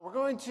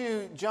going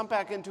to jump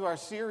back into our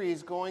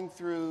series going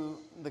through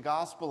the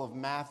Gospel of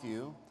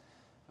Matthew.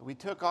 We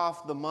took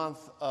off the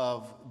month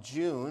of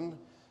June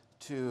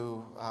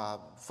to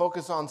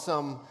focus on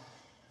some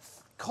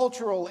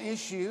cultural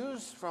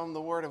issues from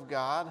the Word of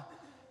God,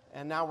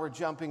 and now we're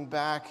jumping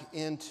back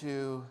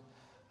into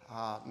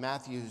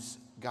Matthew's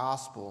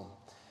Gospel.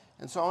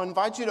 And so I'll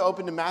invite you to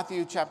open to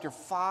Matthew chapter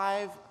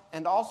 5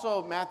 and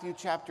also Matthew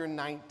chapter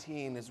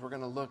 19 as we're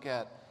going to look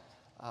at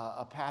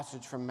a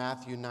passage from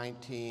Matthew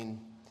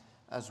 19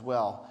 as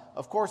well.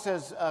 Of course,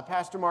 as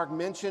Pastor Mark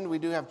mentioned, we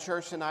do have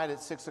church tonight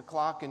at 6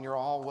 o'clock, and you're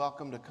all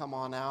welcome to come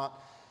on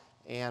out.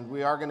 And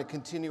we are going to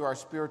continue our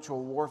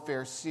spiritual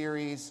warfare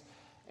series.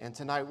 And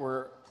tonight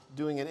we're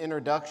doing an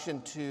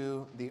introduction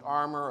to the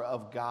armor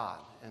of God.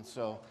 And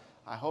so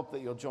I hope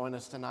that you'll join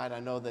us tonight. I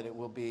know that it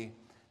will be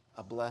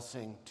a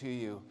blessing to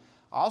you.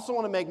 I also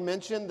want to make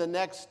mention the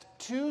next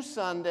 2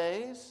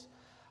 Sundays,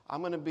 I'm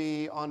going to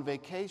be on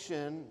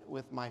vacation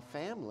with my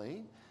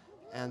family,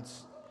 and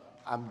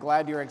I'm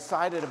glad you're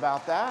excited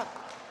about that.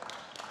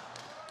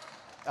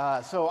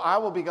 So I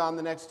will be gone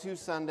the next 2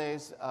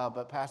 Sundays,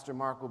 but Pastor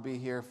Mark will be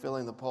here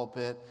filling the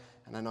pulpit,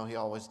 and I know he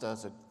always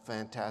does a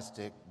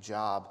fantastic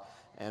job.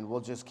 And we'll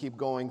just keep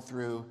going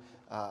through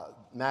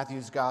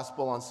Matthew's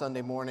Gospel on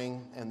Sunday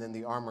morning and then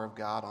the armor of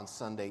God on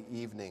Sunday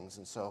evenings.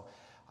 And so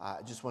I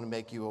just want to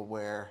make you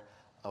aware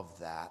of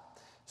that.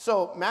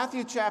 So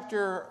Matthew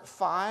chapter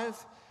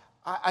 5.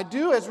 I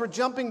do, as we're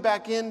jumping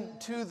back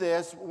into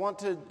this, want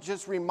to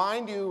just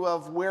remind you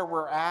of where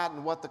we're at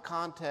and what the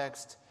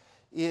context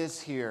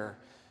is here.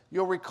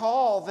 You'll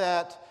recall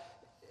that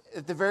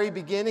at the very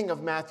beginning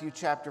of Matthew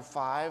chapter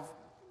 5,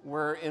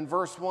 where in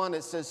verse 1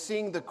 it says,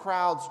 "Seeing the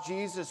crowds,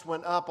 Jesus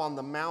went up on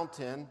the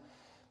mountain,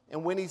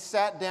 and when he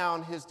sat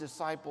down, his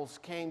disciples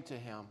came to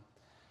him."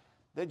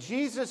 That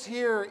Jesus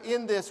here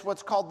in this,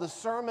 what's called the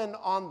Sermon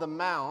on the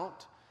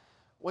Mount,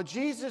 what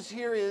Jesus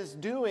here is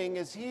doing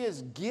is he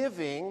is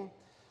giving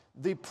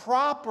the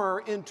proper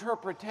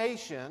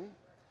interpretation,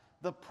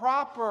 the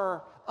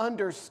proper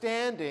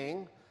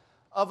understanding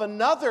of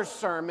another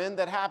sermon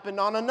that happened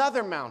on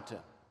another mountain.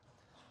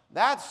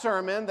 That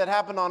sermon that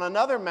happened on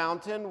another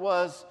mountain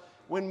was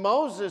when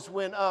Moses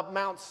went up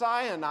Mount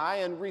Sinai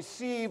and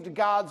received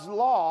God's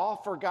law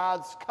for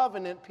God's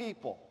covenant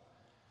people.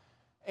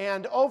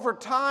 And over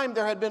time,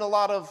 there had been a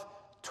lot of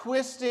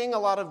twisting, a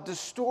lot of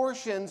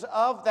distortions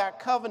of that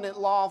covenant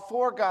law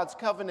for God's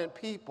covenant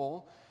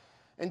people.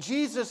 And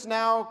Jesus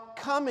now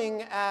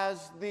coming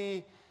as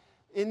the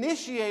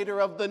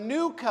initiator of the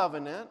new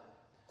covenant,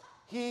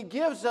 he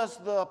gives us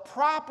the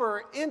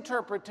proper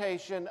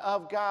interpretation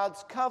of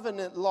God's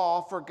covenant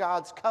law for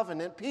God's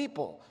covenant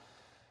people.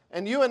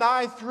 And you and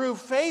I, through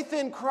faith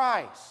in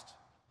Christ,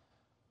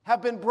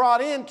 have been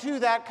brought into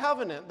that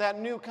covenant, that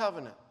new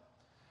covenant.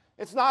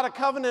 It's not a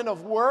covenant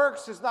of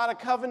works. It's not a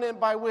covenant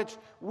by which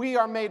we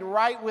are made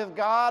right with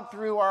God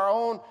through our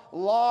own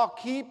law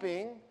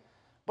keeping,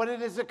 but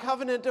it is a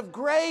covenant of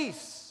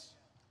grace.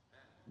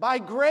 By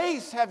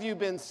grace have you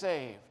been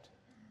saved,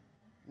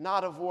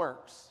 not of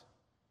works.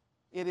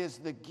 It is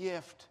the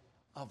gift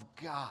of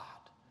God.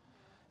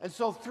 And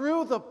so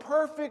through the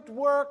perfect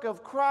work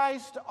of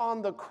Christ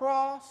on the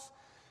cross,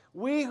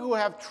 we who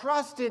have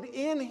trusted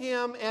in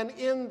him and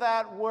in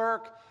that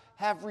work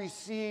have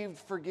received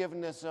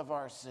forgiveness of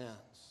our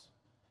sins,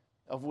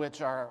 of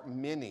which are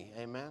many.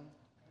 Amen?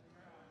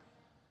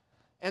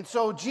 And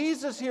so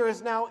Jesus here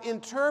is now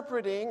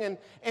interpreting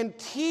and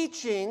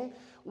teaching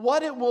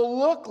what it will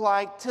look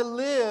like to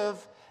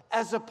live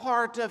as a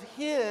part of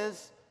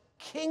his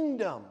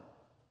kingdom.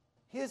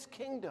 His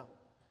kingdom.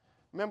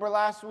 Remember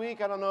last week,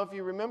 I don't know if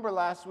you remember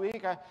last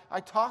week, I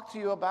taught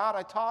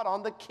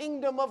on the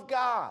kingdom of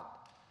God.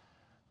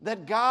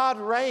 That God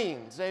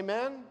reigns,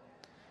 amen?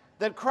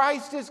 That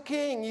Christ is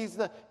king. He's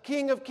the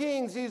King of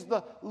kings. He's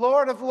the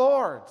Lord of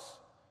lords.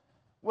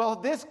 Well,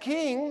 this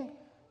king,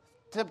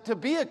 to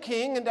be a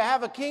king and to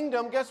have a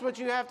kingdom, guess what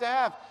you have to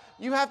have?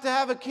 You have to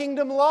have a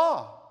kingdom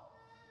law.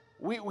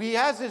 He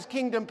has his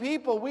kingdom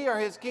people. We are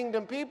his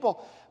kingdom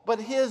people. But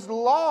his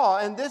law,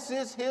 and this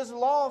is his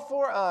law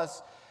for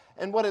us,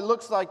 and what it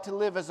looks like to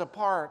live as a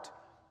part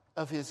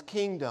of his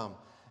kingdom.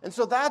 And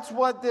so that's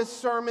what this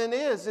sermon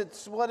is.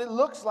 It's what it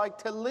looks like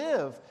to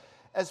live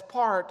as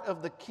part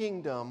of the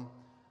kingdom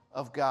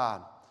of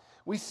God.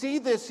 We see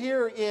this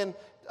here in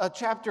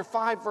chapter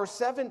 5, verse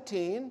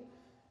 17,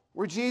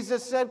 where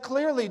Jesus said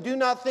clearly, "Do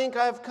not think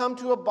I have come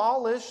to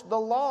abolish the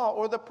law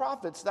or the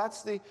prophets."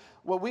 That's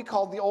what we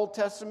call the Old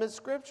Testament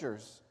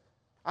scriptures.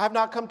 "I have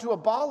not come to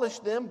abolish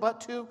them,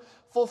 but to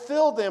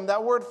fulfill them."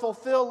 That word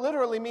fulfill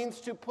literally means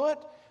to put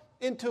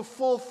into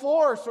full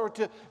force or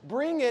to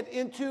bring it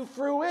into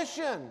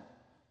fruition.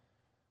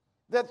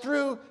 That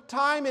through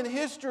time and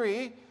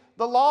history,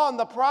 the law and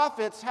the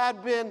prophets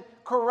had been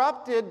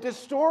corrupted,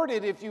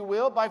 distorted, if you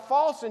will, by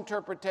false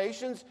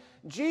interpretations.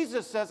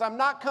 Jesus says, "I'm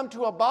not come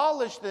to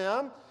abolish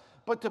them,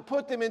 but to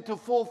put them into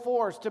full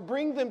force, to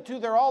bring them to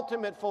their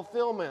ultimate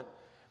fulfillment."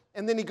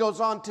 And then he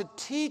goes on to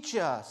teach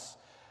us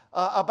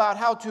about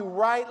how to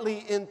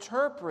rightly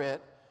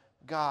interpret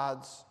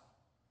God's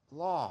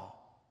law.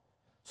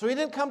 So he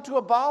didn't come to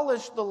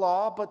abolish the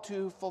law, but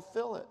to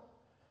fulfill it.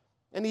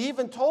 And he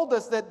even told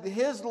us that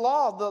his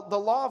law, the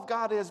law of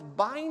God, is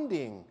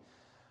binding.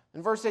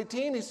 In verse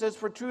 18, he says,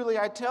 "For truly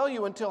I tell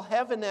you, until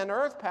heaven and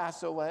earth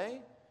pass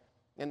away."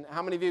 And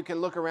how many of you can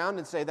look around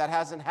and say that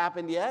hasn't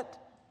happened yet?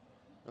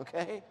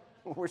 Okay,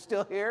 we're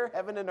still here.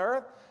 Heaven and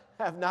earth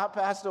have not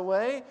passed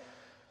away.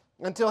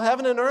 Until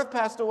heaven and earth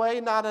passed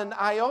away, not an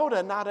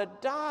iota, not a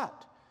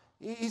dot.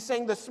 He's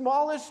saying the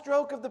smallest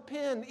stroke of the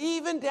pen,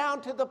 even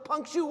down to the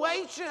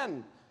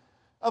punctuation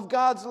of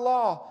God's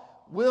law,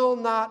 will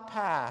not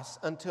pass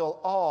until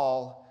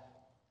all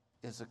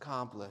is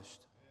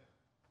accomplished.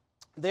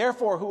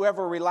 Therefore,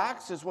 whoever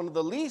relaxes one of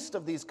the least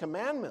of these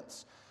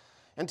commandments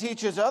and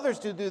teaches others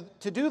to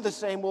do the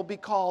same will be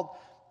called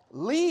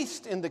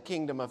least in the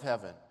kingdom of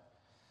heaven.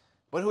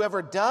 But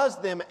whoever does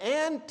them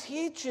and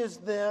teaches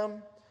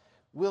them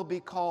will be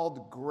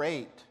called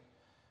great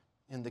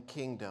in the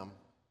kingdom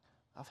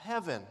of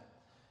heaven.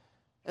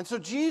 And so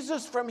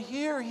Jesus, from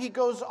here, he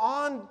goes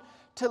on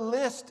to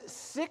list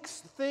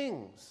 6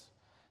 things,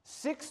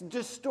 6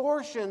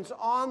 distortions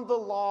on the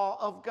law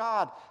of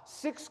God,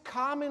 6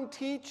 common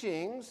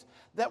teachings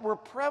that were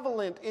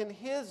prevalent in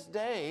his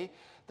day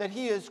that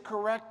he is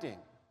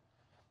correcting.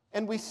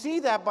 And we see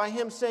that by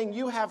him saying,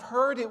 "You have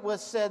heard it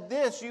was said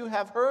this, you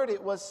have heard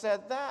it was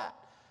said that."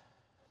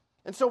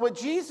 And so what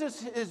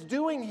Jesus is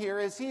doing here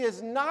is he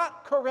is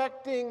not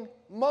correcting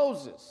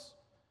Moses,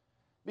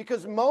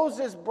 because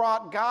Moses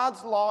brought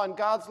God's law, and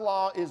God's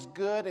law is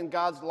good, and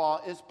God's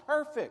law is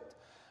perfect.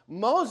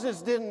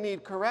 Moses didn't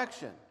need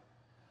correction.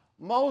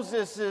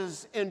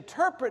 Moses'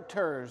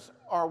 interpreters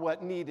are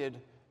what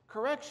needed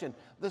correction,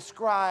 the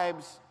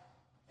scribes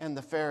and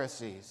the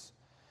Pharisees.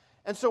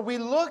 And so we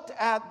looked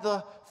at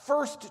the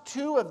first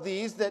 2 of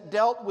these that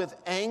dealt with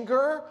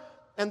anger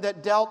and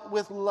that dealt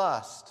with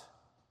lust.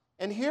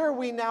 And here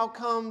we now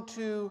come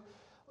to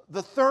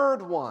the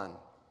third one.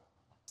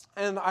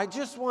 And I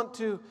just want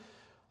to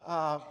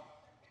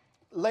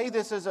lay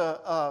this as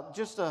a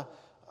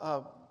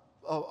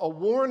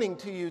warning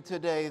to you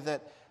today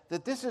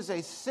that this is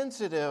a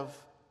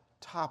sensitive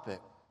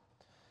topic.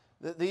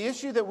 The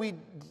issue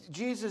that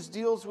Jesus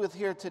deals with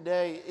here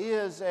today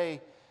is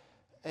a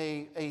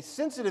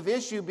sensitive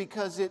issue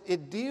because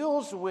it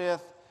deals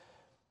with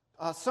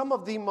some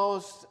of the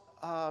most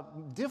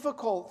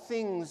difficult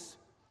things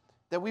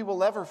that we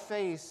will ever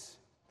face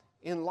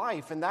in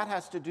life, and that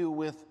has to do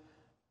with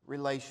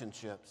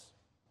relationships.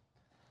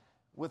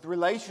 With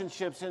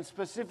relationships, and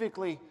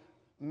specifically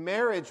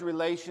marriage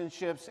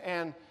relationships,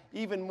 and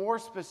even more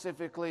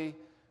specifically,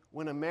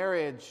 when a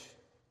marriage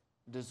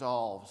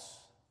dissolves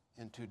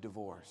into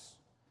divorce.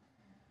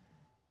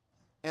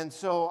 And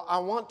so I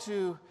want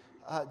to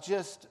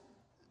just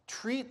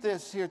treat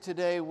this here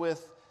today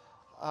with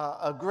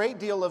a great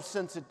deal of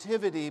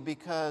sensitivity,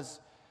 because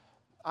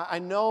I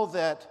know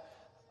that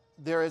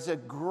there is a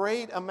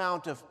great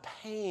amount of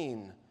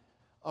pain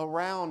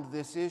around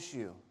this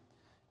issue.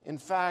 In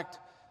fact,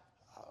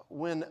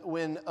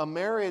 when a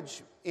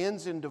marriage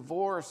ends in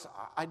divorce,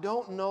 I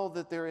don't know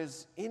that there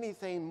is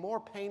anything more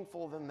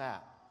painful than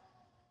that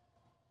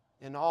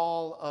in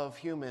all of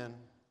human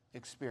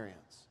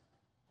experience.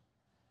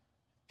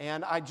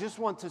 And I just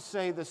want to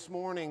say this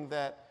morning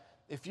that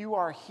if you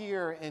are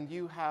here and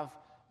you have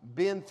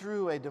been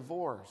through a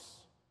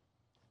divorce,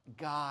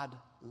 God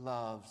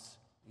loves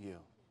you.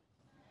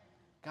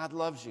 God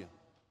loves you.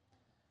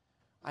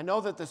 I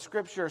know that the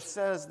scripture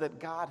says that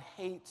God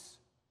hates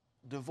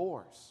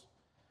divorce.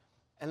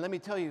 And let me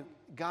tell you,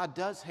 God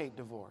does hate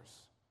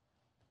divorce.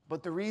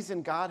 But the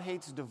reason God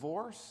hates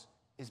divorce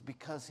is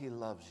because he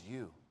loves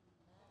you.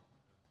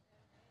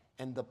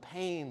 And the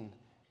pain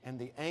and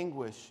the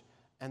anguish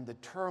and the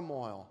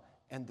turmoil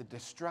and the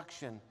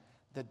destruction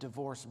that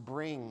divorce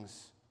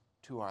brings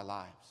to our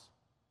lives.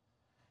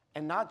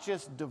 And not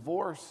just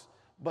divorce,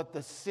 but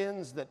the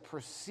sins that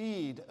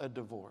precede a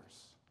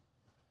divorce.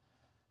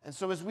 And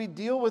so as we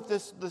deal with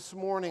this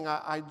morning,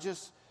 I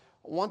just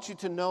want you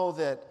to know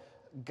that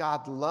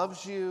God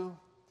loves you,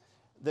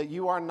 that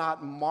you are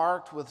not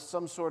marked with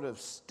some sort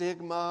of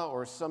stigma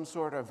or some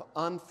sort of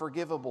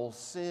unforgivable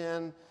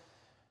sin,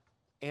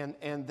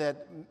 and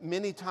that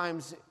many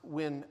times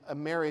when a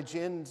marriage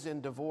ends in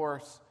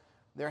divorce,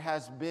 there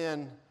has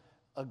been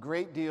a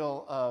great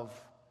deal of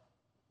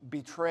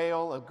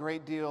betrayal, a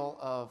great deal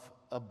of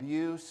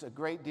abuse, a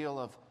great deal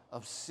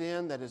of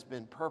sin that has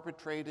been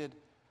perpetrated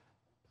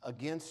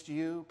against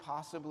you,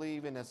 possibly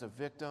even as a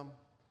victim.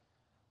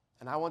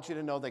 And I want you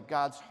to know that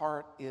God's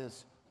heart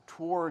is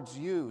towards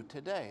you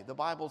today. The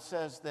Bible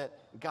says that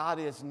God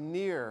is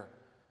near.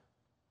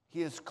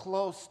 He is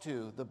close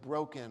to the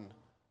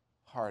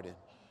brokenhearted.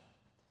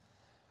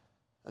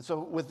 And so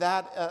with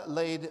that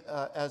laid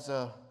as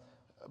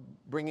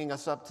bringing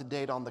us up to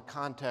date on the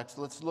context,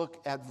 let's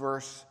look at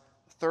verse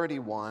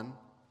 31.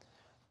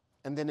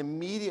 And then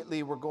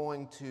immediately we're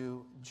going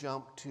to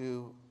jump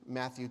to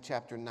Matthew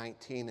chapter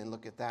 19 and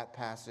look at that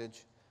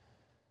passage.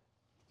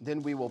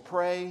 Then we will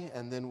pray,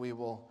 and then we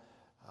will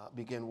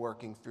begin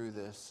working through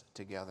this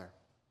together.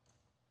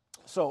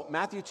 So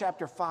Matthew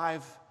chapter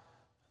 5,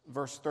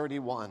 verse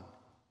 31.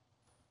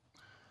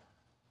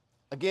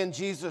 Again,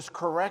 Jesus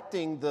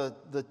correcting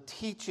the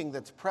teaching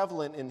that's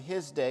prevalent in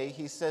his day,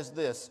 he says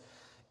this,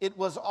 "It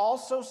was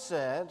also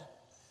said,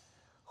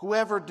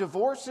 whoever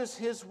divorces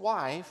his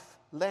wife,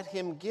 let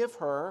him give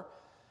her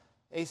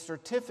a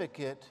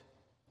certificate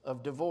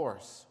of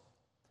divorce.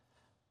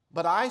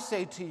 But I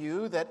say to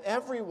you that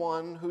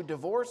everyone who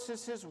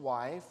divorces his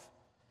wife,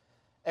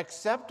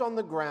 except on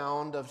the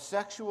ground of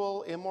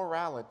sexual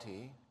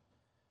immorality,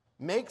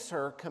 makes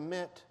her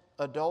commit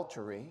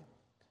adultery,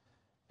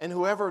 and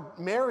whoever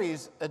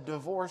marries a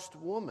divorced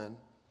woman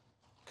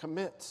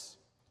commits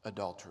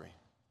adultery."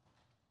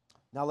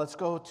 Now let's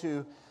go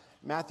to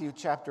Matthew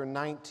chapter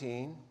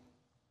 19.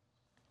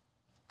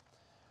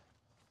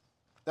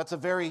 That's a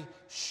very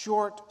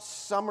short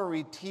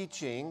summary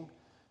teaching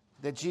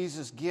that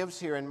Jesus gives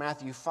here in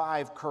Matthew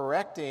 5,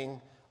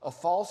 correcting a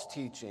false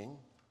teaching.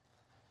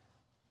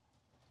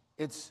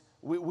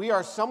 We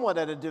are somewhat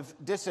at a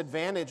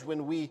disadvantage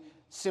when we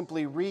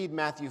simply read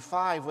Matthew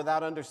 5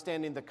 without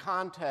understanding the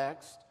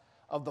context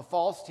of the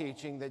false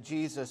teaching that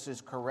Jesus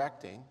is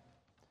correcting.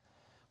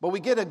 But we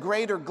get a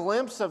greater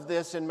glimpse of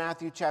this in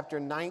Matthew chapter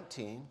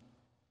 19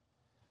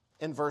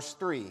 in verse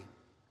 3.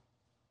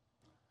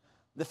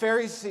 The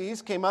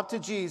Pharisees came up to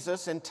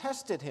Jesus and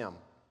tested him.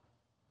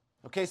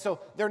 Okay, so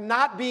they're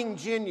not being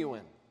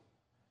genuine.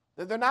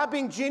 They're not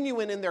being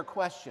genuine in their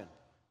question.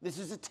 This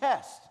is a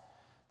test.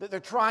 That they're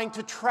trying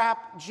to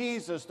trap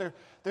Jesus.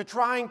 They're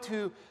trying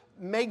to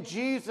make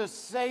Jesus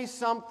say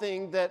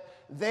something that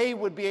they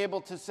would be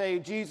able to say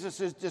Jesus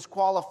is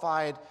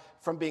disqualified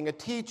from being a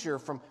teacher,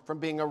 from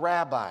being a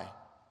rabbi.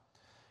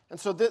 And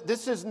so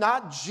this is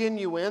not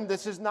genuine.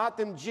 This is not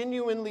them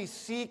genuinely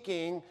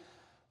seeking,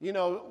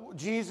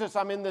 Jesus,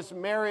 I'm in this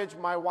marriage,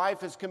 my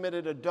wife has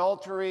committed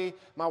adultery,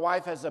 my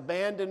wife has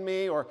abandoned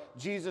me, or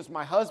Jesus,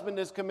 my husband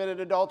has committed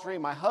adultery,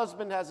 my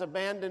husband has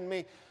abandoned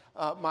me,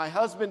 my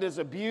husband is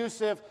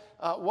abusive.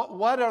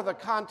 What are the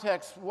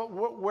contexts?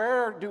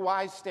 Where do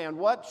I stand?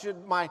 What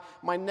should my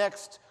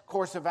next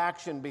course of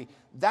action be?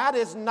 That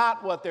is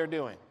not what they're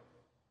doing.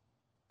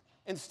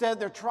 Instead,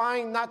 they're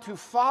trying not to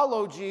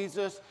follow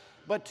Jesus,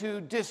 but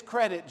to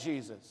discredit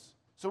Jesus.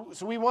 So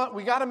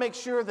we got to make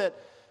sure that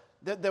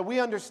we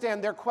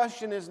understand their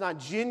question is not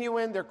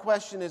genuine, their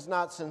question is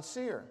not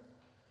sincere.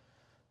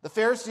 The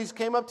Pharisees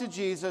came up to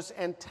Jesus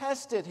and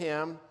tested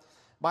him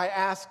by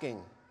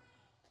asking,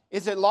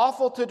 "Is it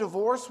lawful to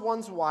divorce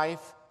one's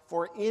wife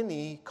for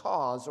any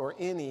cause or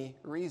any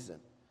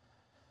reason?"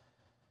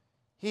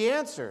 He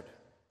answered,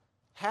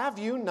 "Have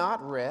you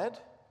not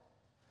read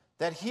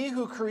that he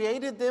who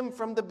created them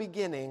from the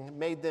beginning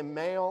made them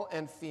male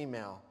and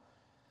female,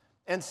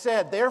 and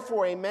said,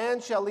 therefore a man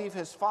shall leave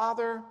his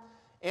father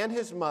and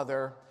his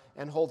mother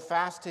and hold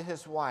fast to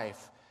his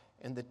wife,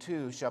 and the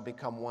two shall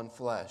become one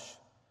flesh.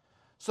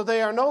 So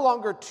they are no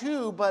longer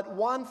two, but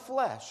one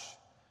flesh.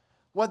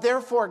 What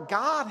therefore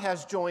God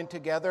has joined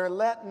together,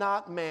 let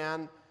not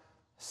man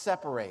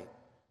separate."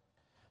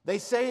 They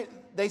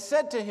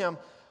said to him,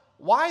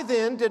 "Why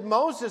then did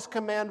Moses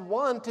command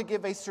one to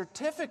give a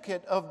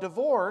certificate of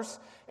divorce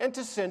and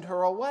to send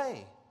her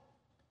away?"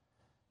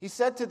 He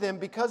said to them,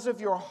 "Because of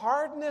your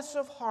hardness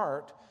of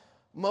heart,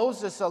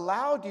 Moses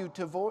allowed you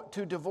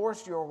to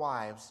divorce your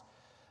wives.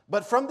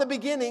 But from the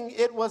beginning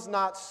it was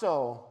not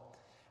so.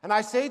 And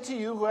I say to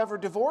you, whoever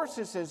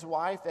divorces his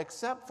wife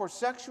except for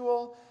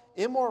sexual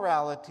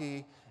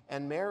immorality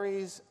and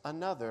marries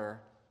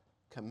another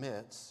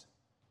commits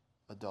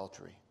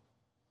adultery."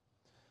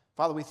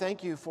 Father, we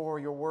thank you for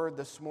your word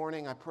this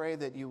morning. I pray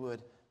that you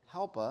would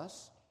help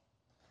us,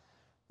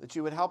 that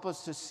you would help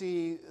us to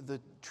see the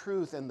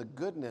truth and the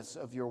goodness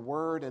of your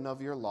word and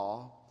of your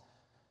law,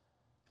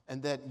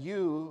 and that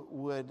you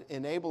would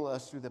enable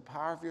us through the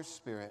power of your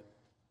Spirit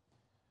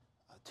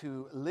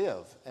to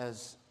live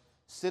as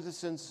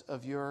citizens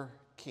of your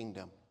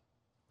kingdom.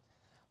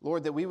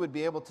 Lord, that we would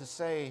be able to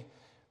say,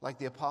 like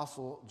the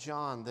Apostle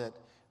John, that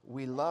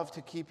we love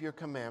to keep your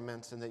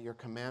commandments and that your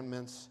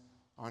commandments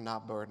are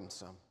not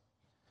burdensome.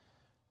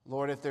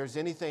 Lord, if there's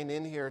anything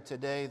in here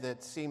today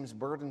that seems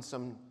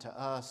burdensome to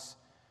us,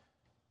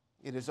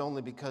 it is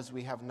only because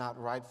we have not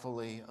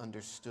rightfully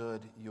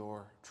understood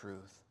your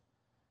truth.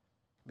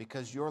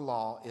 Because your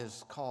law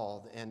is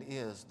called and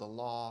is the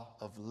law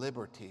of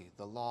liberty,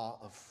 the law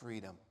of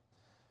freedom.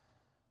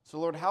 So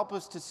Lord, help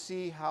us to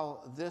see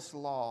how this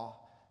law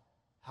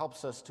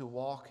helps us to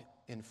walk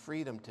in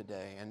freedom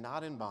today and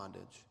not in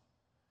bondage,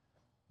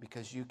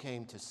 because you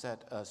came to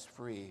set us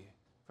free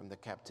from the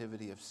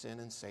captivity of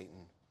sin and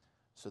Satan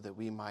so that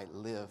we might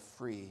live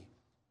free,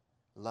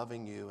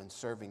 loving you and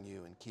serving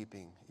you and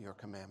keeping your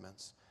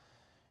commandments.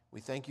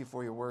 We thank you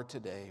for your word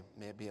today.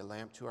 May it be a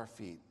lamp to our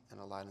feet and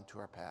a light unto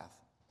our path.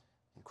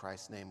 In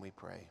Christ's name we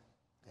pray.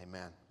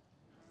 Amen.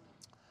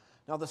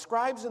 Now the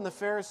scribes and the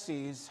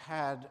Pharisees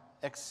had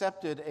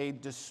accepted a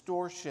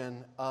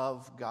distortion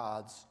of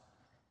God's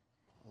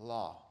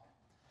law.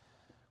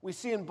 We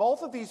see in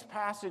both of these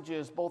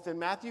passages, both in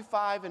Matthew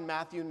 5 and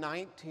Matthew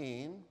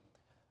 19,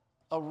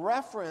 a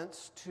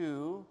reference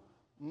to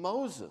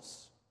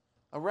Moses,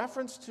 a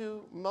reference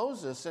to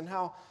Moses and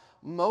how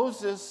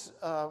Moses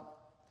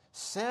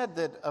said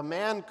that a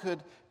man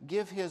could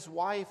give his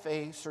wife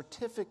a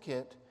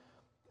certificate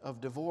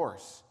of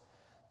divorce.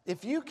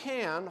 If you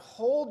can,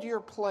 hold your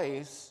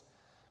place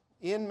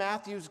in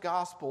Matthew's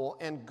gospel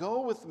and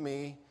go with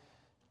me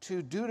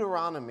to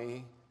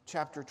Deuteronomy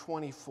chapter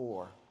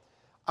 24.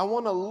 I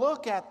want to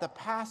look at the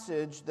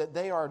passage that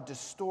they are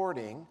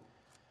distorting,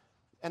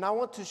 and I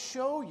want to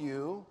show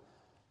you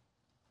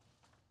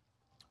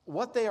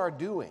what they are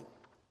doing.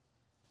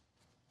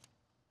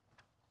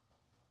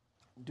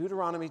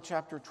 Deuteronomy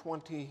chapter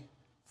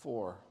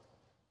 24.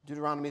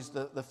 Deuteronomy is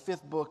the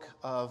fifth book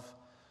of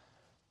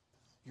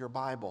your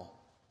Bible.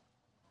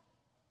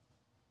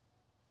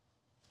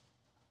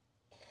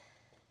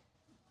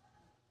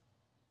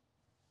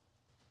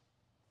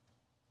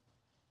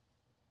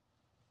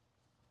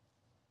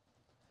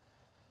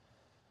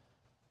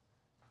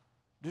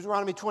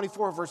 Deuteronomy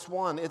 24, verse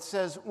 1, it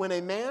says, "When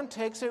a man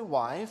takes a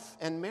wife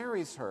and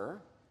marries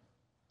her,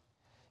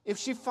 if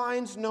she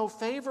finds no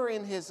favor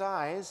in his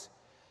eyes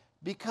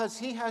because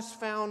he has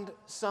found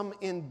some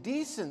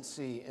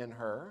indecency in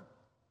her,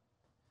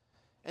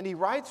 and he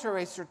writes her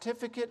a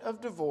certificate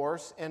of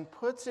divorce and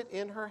puts it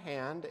in her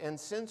hand and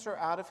sends her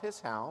out of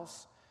his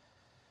house,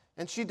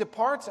 and she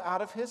departs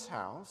out of his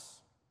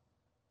house,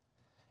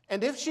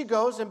 and if she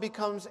goes and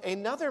becomes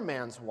another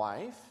man's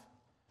wife,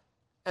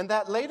 and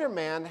that later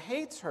man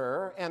hates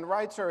her and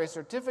writes her a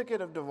certificate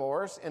of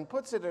divorce and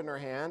puts it in her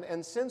hand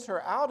and sends her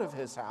out of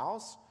his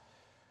house,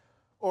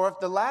 or if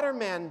the latter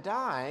man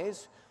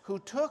dies who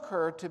took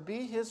her to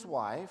be his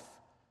wife,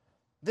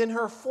 then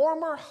her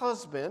former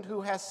husband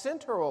who has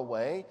sent her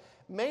away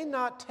may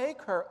not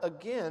take her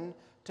again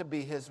to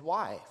be his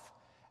wife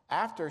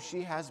after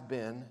she has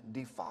been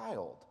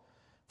defiled.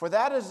 For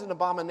that is an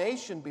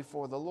abomination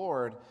before the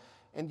Lord.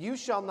 And you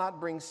shall not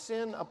bring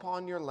sin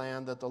upon your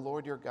land that the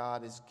Lord your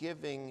God is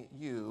giving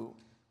you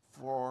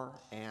for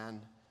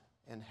an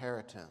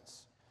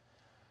inheritance."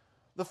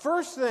 The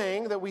first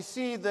thing that we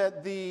see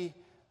that the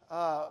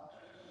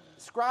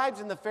scribes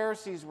and the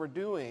Pharisees were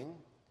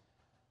doing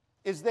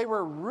is they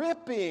were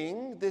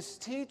ripping this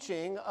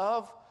teaching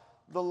of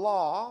the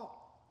law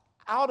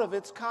out of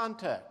its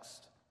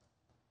context.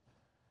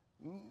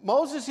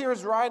 Moses here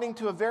is writing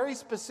to a very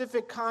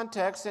specific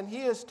context, and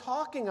he is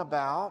talking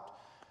about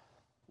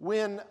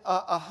when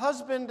a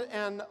husband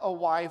and a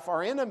wife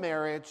are in a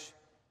marriage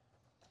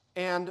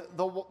and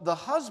the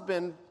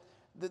husband,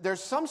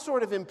 there's some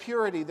sort of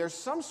impurity, there's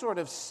some sort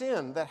of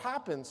sin that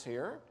happens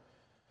here.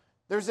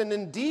 There's an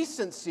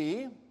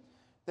indecency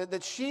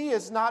that she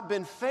has not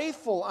been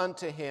faithful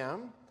unto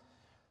him,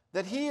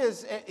 that he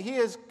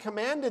is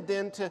commanded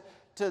then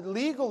to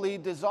legally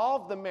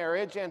dissolve the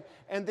marriage, and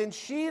then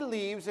she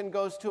leaves and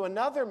goes to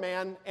another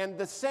man, and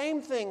the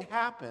same thing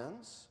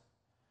happens.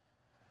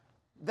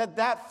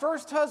 That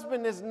first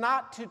husband is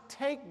not to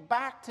take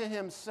back to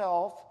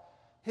himself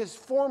his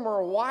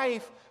former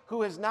wife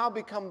who has now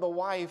become the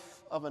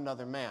wife of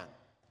another man.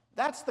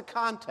 That's the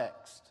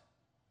context.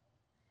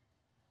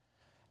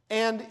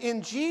 And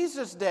in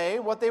Jesus' day,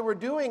 what they were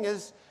doing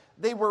is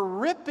they were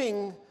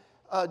ripping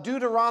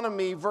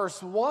Deuteronomy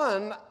verse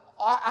 1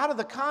 out of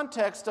the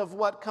context of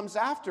what comes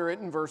after it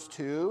in verse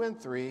 2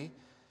 and 3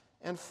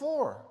 and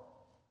 4.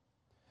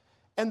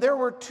 And there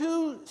were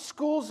two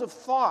schools of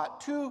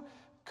thought, two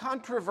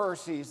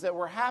controversies that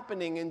were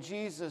happening in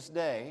Jesus'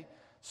 day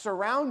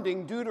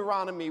surrounding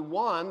Deuteronomy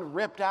 1,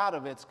 ripped out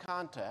of its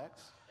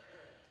context.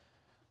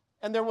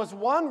 And there was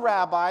one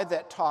rabbi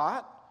that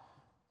taught,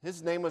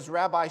 his name was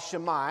Rabbi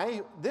Shammai.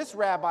 This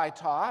rabbi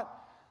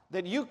taught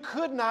that you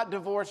could not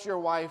divorce your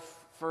wife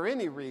for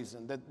any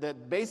reason,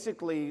 that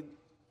basically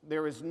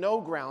there is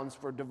no grounds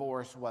for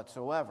divorce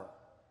whatsoever.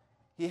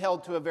 He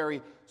held to a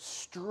very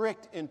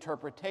strict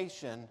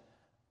interpretation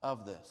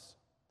of this.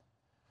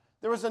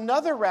 There was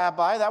another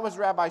rabbi, that was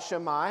Rabbi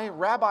Shammai.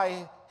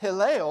 Rabbi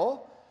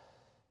Hillel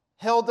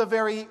held a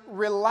very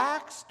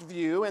relaxed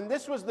view, and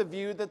this was the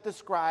view that the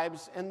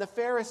scribes and the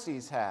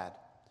Pharisees had.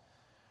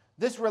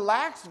 This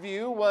relaxed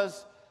view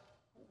was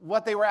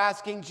what they were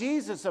asking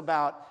Jesus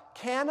about.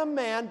 Can a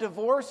man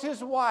divorce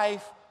his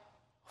wife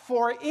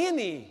for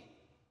any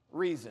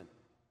reason?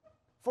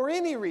 For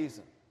any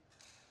reason.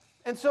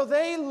 And so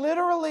they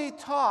literally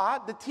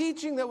taught, the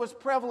teaching that was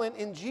prevalent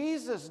in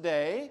Jesus'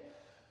 day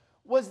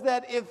was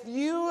that if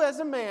you as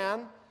a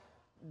man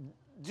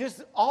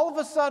just all of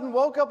a sudden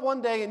woke up one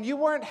day and you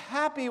weren't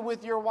happy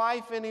with your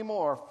wife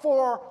anymore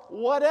for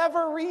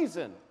whatever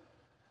reason,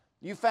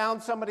 you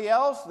found somebody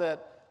else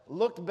that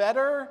looked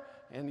better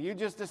and you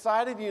just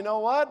decided, you know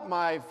what,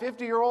 my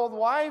 50-year-old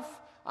wife,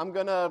 I'm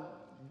going to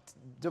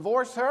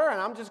divorce her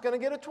and I'm just going to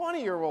get a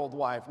 20-year-old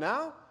wife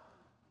now.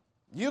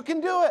 You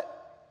can do it.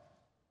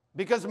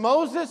 Because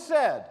Moses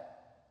said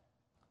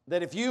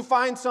that if you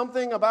find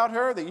something about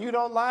her that you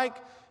don't like,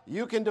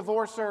 you can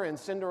divorce her and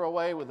send her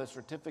away with a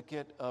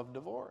certificate of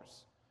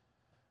divorce.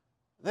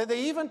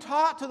 They even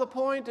taught to the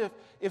point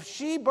if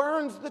she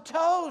burns the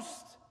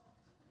toast,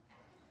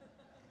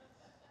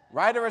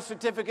 write her a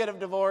certificate of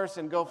divorce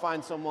and go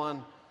find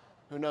someone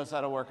who knows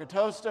how to work a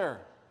toaster.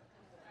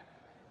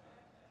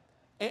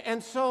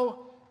 And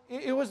so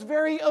it was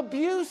very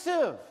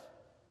abusive.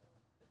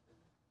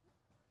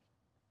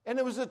 And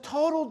it was a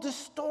total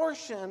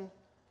distortion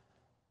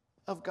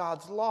of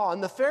God's law.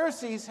 And the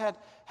Pharisees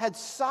had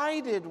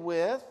sided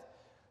with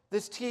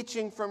this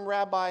teaching from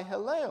Rabbi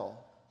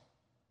Hillel.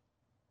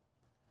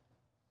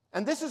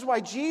 And this is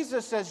why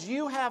Jesus says,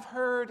 you have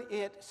heard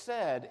it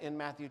said in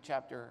Matthew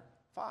chapter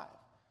 5.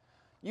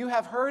 You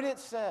have heard it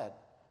said.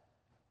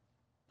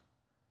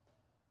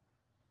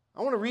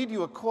 I want to read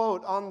you a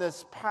quote on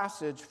this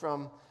passage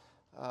from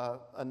a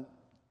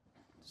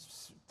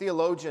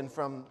theologian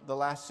from the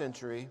last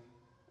century,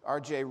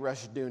 R.J.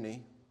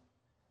 Rushdoony.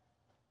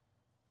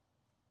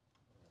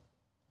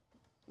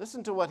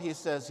 Listen to what he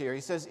says here. He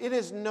says, it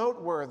is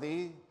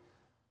noteworthy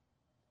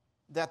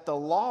that the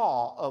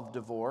law of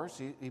divorce,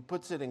 he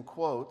puts it in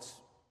quotes,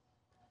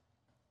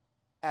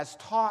 as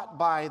taught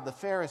by the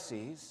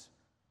Pharisees,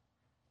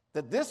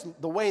 that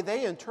the way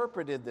they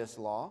interpreted this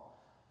law,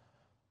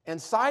 and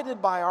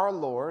cited by our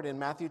Lord in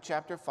Matthew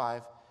chapter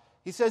 5,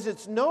 he says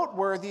it's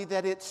noteworthy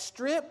that it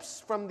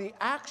strips from the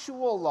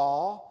actual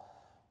law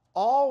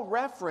all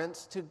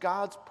reference to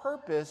God's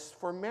purpose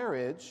for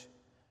marriage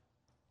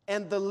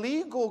and the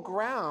legal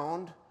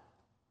ground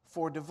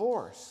for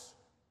divorce.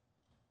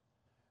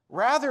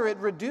 Rather, it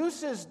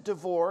reduces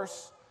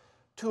divorce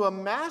to a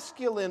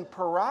masculine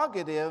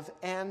prerogative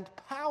and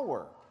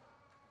power.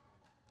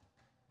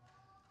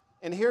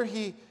 And here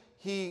he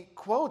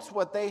quotes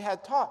what they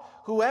had taught.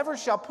 Whoever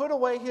shall put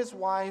away his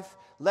wife,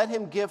 let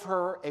him give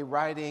her a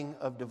writing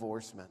of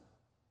divorcement.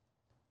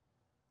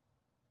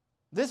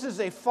 This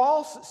is a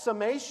false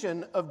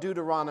summation of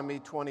Deuteronomy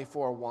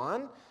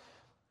 24:1.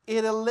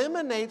 It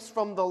eliminates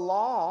from the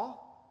law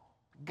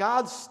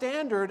God's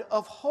standard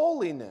of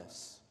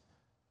holiness,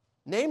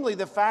 namely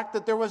the fact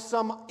that there was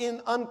some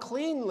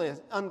uncleanness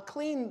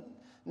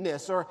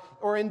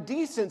or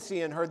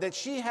indecency in her, that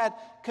she had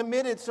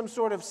committed some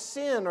sort of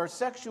sin or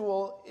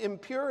sexual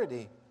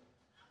impurity.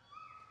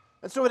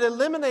 And so it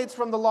eliminates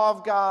from the law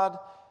of God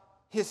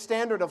his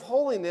standard of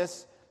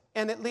holiness,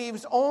 and it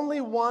leaves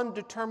only one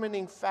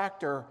determining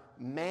factor: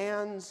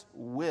 man's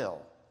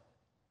will.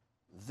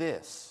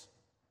 This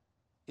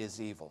is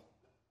evil.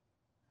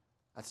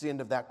 That's the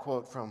end of that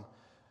quote from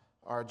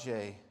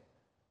R.J.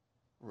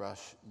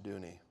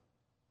 Rushdoony.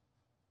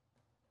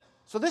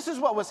 So this is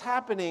what was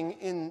happening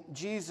in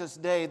Jesus'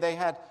 day. They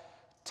had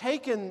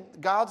taken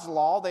God's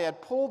law, they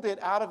had pulled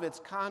it out of its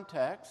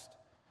context,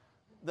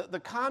 the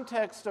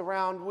context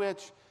around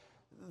which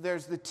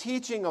there's the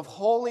teaching of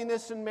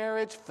holiness in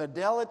marriage,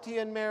 fidelity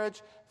in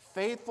marriage,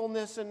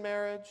 faithfulness in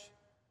marriage,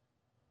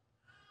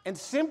 and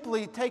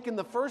simply taken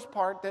the first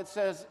part that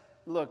says,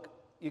 look,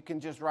 you can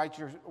just write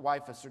your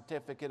wife a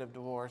certificate of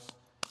divorce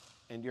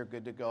and you're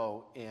good to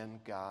go in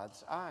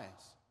God's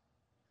eyes.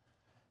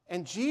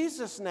 And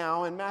Jesus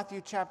now in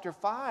Matthew chapter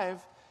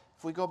 5,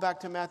 if we go back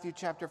to Matthew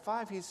chapter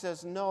 5, he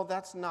says, no,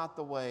 that's not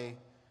the way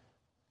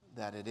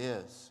that it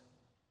is.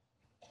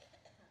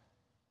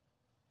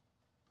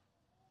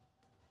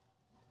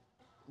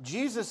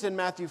 Jesus in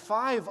Matthew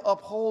 5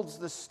 upholds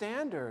the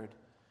standard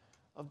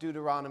of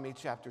Deuteronomy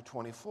chapter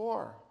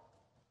 24,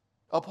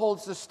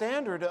 upholds the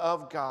standard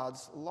of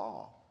God's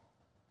law.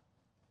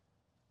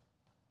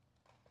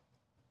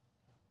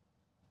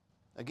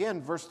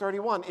 Again, verse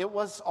 31, it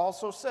was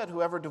also said,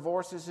 whoever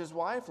divorces his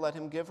wife, let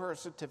him give her a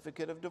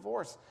certificate of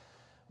divorce.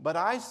 But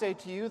I say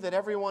to you that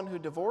everyone who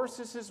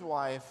divorces his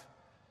wife,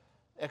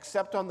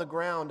 except on the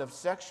ground of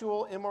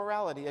sexual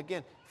immorality,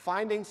 again,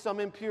 finding some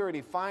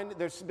impurity,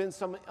 there's been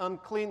some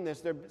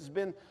uncleanness, there's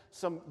been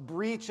some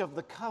breach of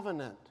the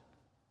covenant,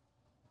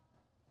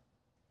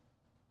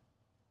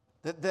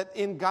 that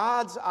in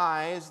God's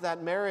eyes,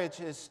 that marriage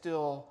is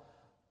still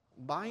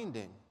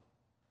binding.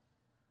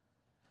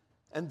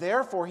 And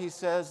therefore, he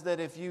says that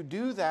if you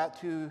do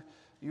that to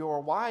your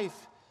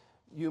wife,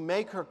 you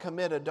make her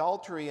commit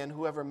adultery, and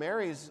whoever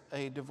marries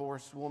a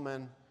divorced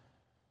woman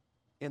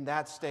in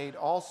that state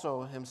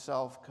also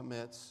himself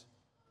commits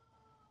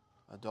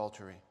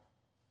adultery.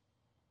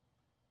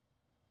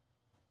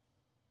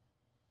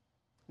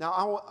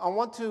 Now, I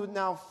want to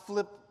now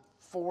flip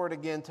forward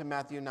again to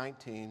Matthew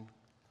 19,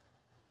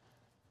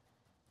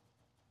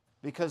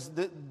 because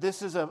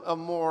this is a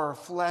more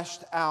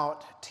fleshed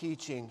out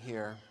teaching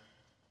here.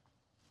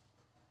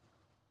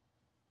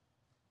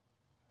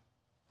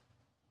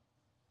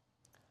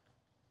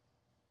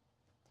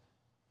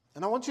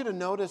 And I want you to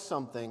notice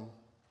something,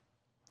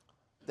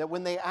 that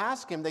when they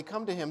ask him, they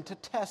come to him to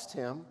test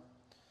him.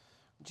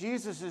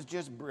 Jesus is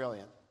just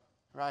brilliant,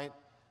 right?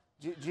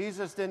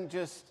 Jesus didn't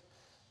just,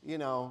 he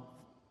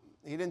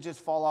didn't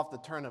just fall off the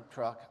turnip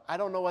truck. I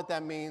don't know what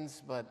that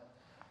means, but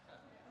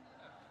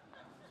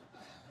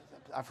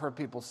I've heard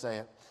people say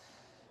it.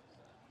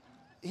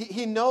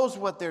 He knows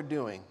what they're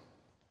doing,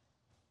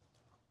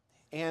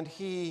 and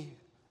he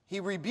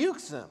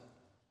rebukes them.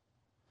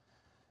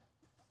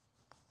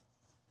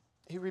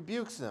 He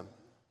rebukes them.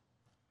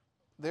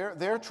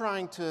 They're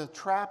trying to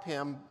trap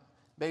him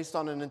based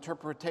on an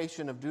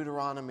interpretation of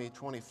Deuteronomy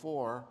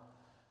 24.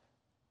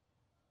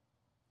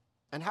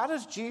 And how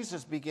does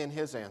Jesus begin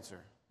his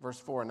answer? verse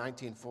 4,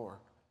 19:4.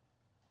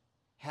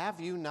 Have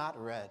you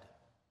not read?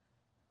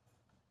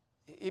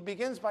 He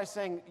begins by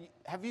saying,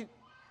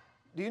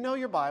 do you know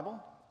your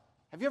Bible?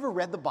 Have you ever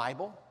read the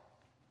Bible?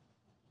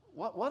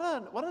 What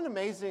an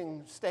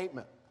amazing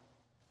statement.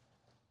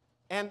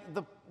 And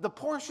the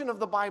portion of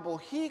the Bible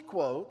he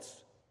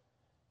quotes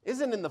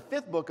isn't in the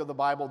 5th book of the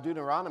Bible,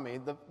 Deuteronomy.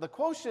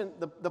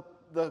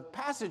 The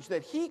passage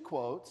that he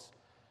quotes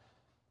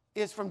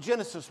is from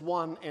Genesis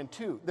 1 and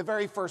 2, the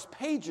very first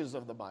pages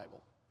of the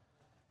Bible.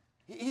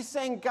 He's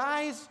saying,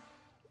 guys,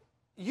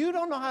 you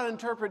don't know how to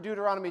interpret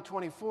Deuteronomy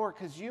 24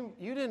 because you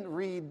didn't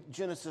read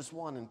Genesis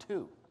 1 and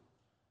 2.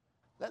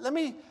 Let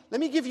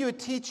me give you a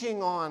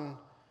teaching on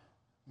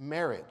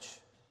marriage.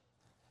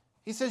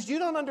 He says, you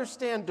don't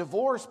understand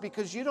divorce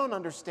because you don't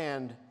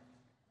understand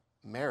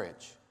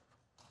marriage.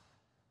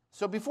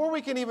 So before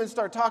we can even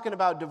start talking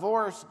about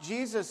divorce,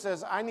 Jesus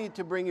says, I need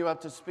to bring you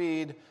up to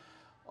speed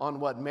on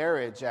what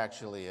marriage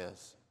actually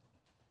is.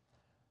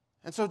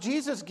 And so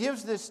Jesus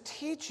gives this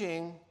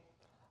teaching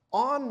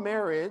on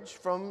marriage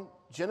from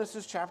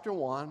Genesis chapter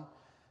 1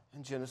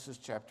 and Genesis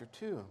chapter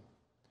 2.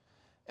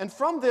 And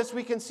from this,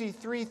 we can see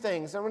 3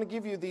 things. I'm going to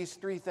give you these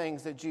 3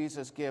 things that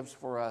Jesus gives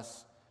for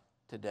us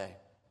today.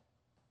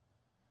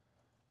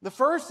 The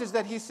first is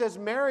that he says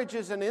marriage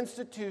is an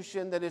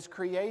institution that is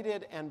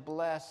created and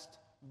blessed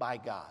by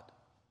God.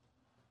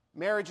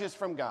 Marriage is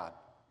from God.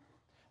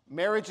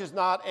 Marriage is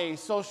not a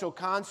social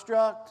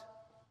construct.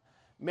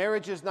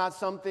 Marriage is not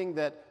something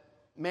that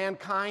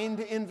mankind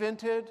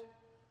invented.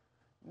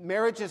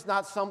 Marriage is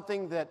not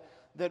something that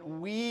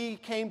we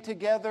came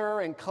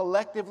together and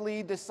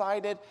collectively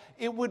decided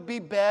it would be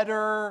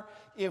better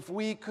if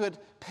we could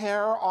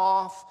pair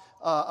off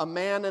a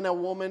man and a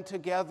woman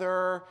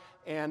together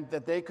and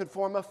that they could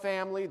form a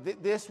family.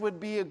 This would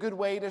be a good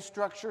way to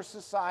structure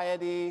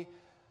society.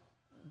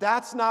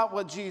 That's not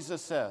what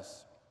Jesus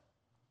says.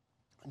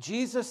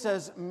 Jesus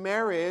says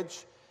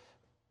marriage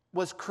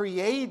was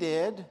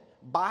created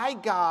by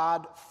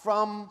God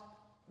from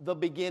the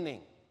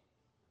beginning.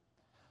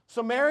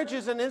 So marriage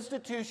is an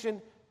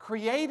institution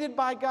created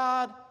by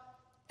God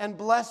and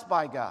blessed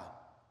by God.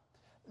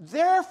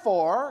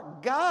 Therefore,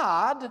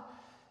 God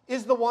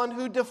is the one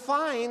who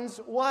defines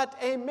what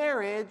a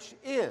marriage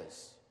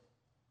is.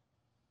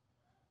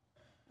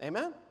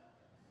 Amen?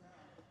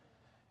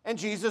 And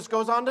Jesus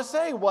goes on to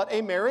say what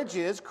a marriage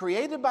is,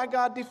 created by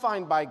God,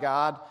 defined by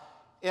God,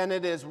 and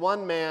it is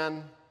one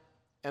man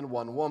and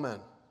one woman.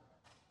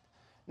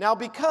 Now,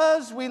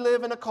 because we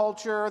live in a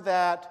culture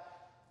that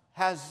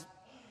has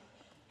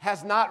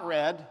not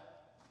read,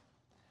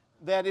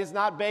 that is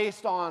not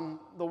based on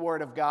the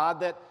Word of God,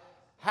 that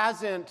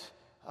hasn't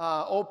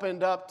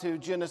opened up to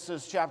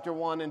Genesis chapter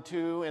 1 and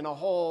 2 in a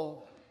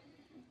whole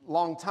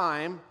long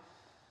time,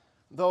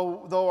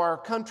 though our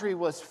country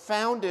was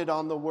founded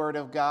on the Word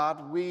of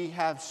God, we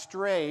have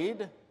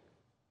strayed.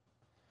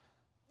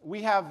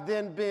 We have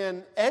then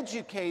been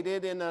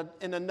educated in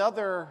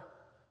another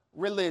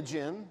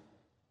religion,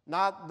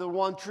 not the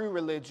one true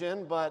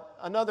religion, but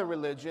another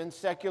religion,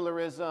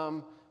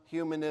 secularism,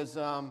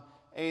 humanism,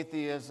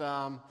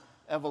 atheism,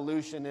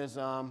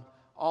 evolutionism,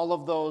 all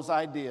of those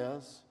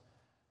ideas.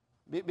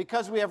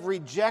 Because we have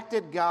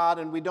rejected God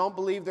and we don't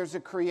believe there's a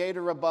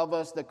creator above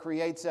us that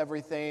creates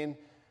everything,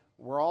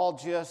 we're all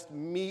just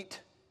meat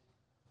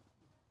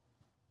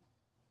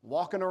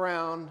walking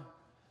around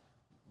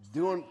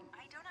doing...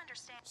 I don't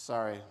understand.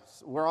 Sorry.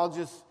 We're all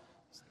just...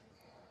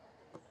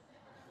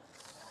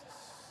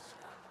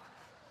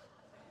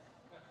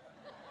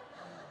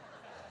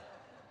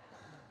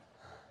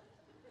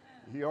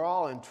 You're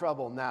all in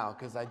trouble now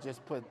because I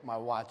just put my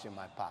watch in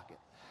my pocket.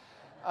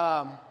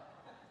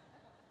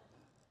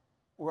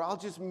 We're all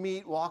just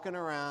meat walking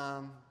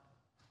around,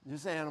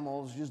 just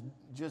animals,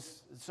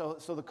 so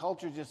the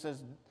culture just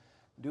says,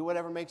 do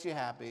whatever makes you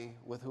happy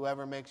with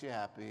whoever makes you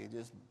happy,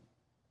 just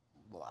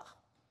blah.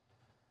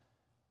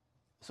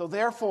 So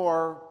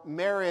therefore,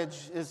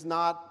 marriage is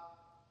not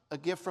a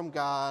gift from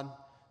God.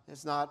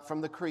 It's not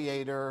from the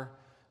Creator.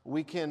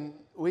 We can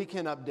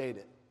update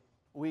it.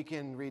 We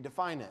can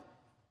redefine it.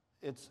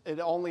 It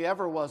only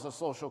ever was a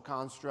social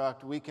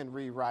construct. We can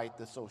rewrite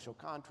the social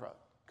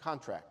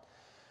contract.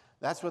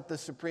 That's what the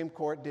Supreme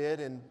Court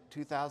did in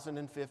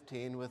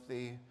 2015 with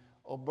the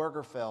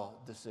Obergefell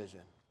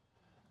decision.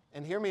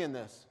 And hear me in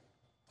this.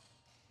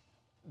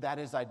 That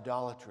is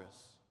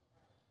idolatrous.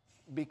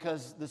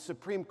 Because the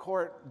Supreme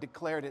Court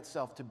declared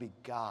itself to be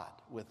God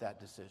with that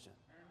decision.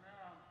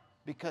 Amen.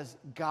 Because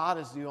God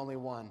is the only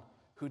one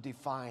who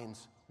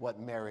defines what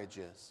marriage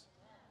is.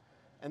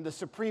 And the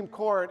Supreme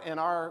Court and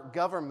our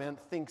government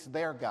thinks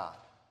they're God.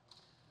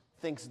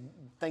 Thinks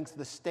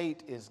the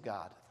state is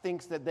God.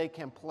 Thinks that they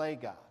can play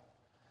God.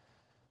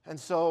 And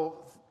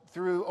so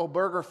through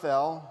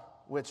Obergefell,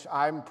 which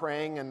I'm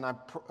praying and I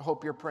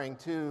hope you're praying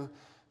too,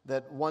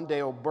 that one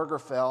day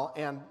Obergefell,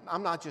 and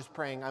I'm not just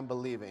praying, I'm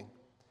believing,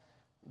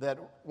 that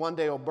one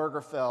day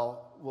Obergefell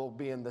will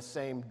be in the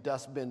same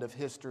dustbin of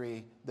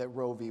history that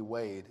Roe v.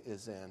 Wade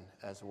is in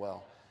as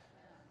well.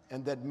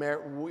 And that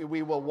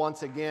we will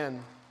once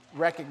again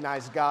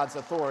recognize God's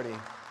authority.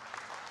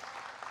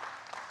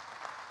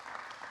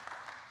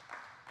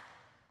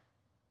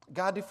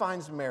 God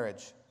defines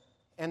marriage.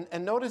 And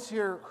notice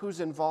here who's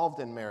involved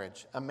in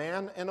marriage. A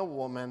man and a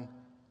woman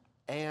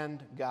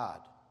and God.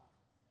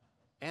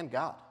 And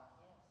God.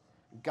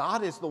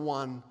 God is the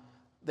one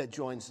that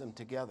joins them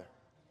together.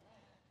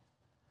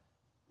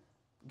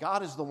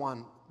 God is the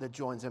one that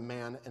joins a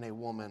man and a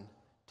woman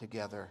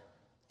together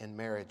in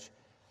marriage.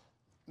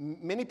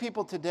 Many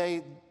people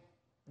today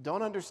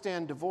don't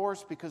understand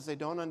divorce because they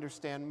don't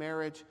understand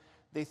marriage.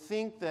 They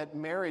think that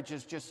marriage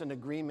is just an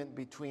agreement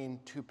between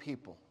two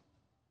people,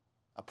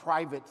 a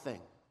private thing.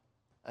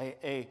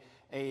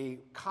 A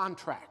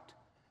contract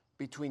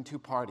between two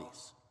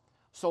parties.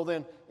 So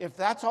then, if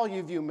that's all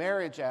you view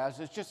marriage as,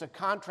 it's just a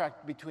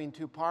contract between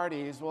two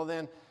parties, well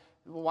then,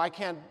 why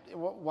can't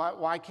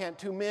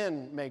two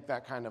men make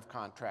that kind of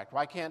contract?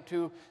 Why can't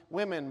two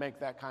women make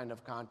that kind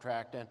of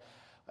contract?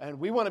 And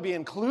we want to be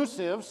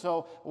inclusive,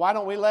 so why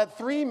don't we let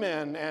 3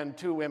 men and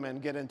 2 women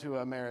get into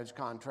a marriage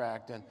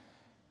contract? And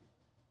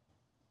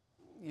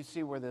you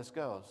see where this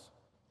goes.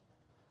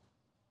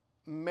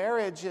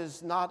 Marriage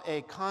is not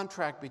a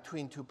contract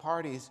between two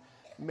parties.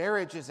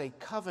 Marriage is a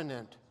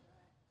covenant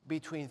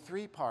between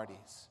 3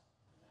 parties: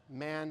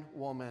 man,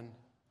 woman,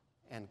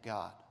 and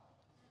God.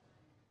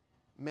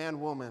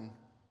 Man, woman,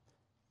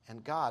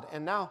 and God.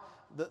 And now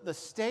the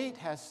state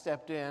has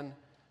stepped in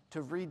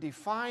to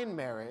redefine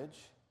marriage,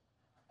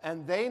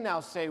 and they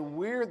now say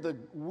we're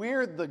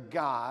the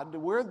God,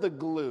 we're the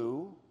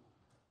glue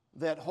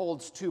that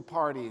holds 2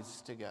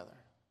 parties together.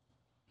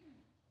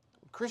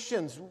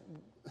 Christians,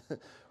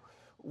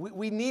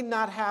 we need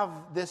not have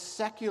this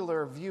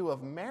secular view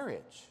of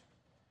marriage.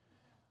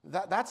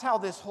 That's how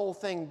this whole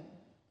thing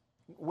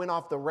went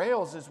off the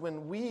rails, is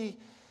when we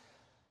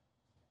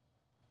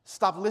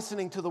stopped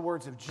listening to the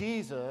words of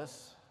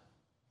Jesus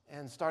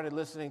and started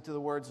listening to the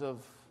words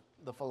of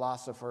the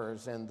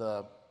philosophers and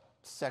the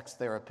sex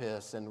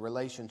therapists and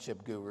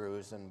relationship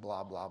gurus and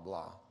blah, blah,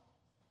 blah.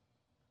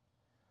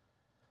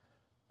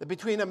 That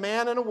between a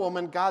man and a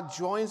woman, God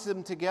joins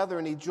them together,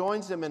 and he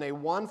joins them in a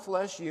one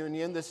flesh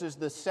union. This is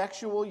the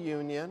sexual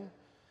union.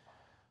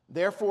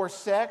 Therefore,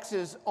 sex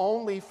is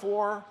only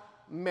for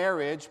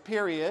marriage,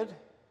 period.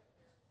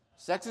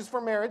 Sex is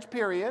for marriage,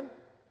 period.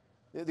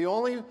 The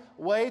only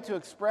way to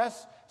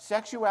express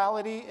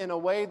sexuality in a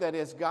way that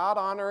is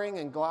God-honoring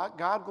and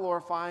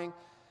God-glorifying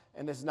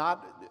and is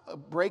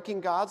not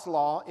breaking God's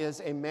law is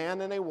a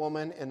man and a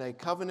woman in a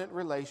covenant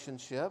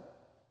relationship.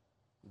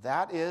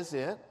 That is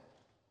it.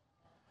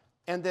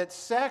 And that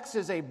sex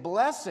is a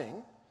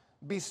blessing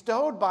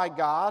bestowed by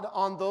God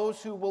on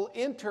those who will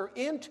enter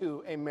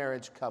into a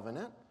marriage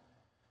covenant.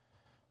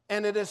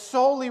 And it is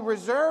solely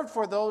reserved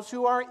for those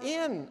who are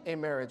in a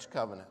marriage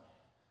covenant.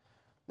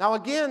 Now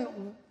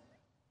again,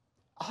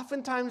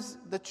 oftentimes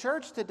the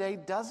church today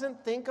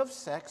doesn't think of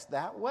sex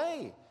that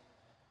way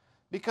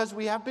because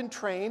we have been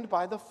trained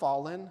by the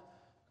fallen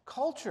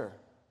culture.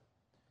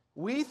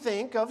 We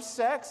think of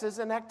sex as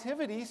an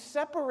activity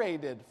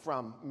separated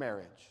from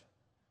marriage,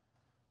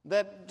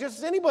 that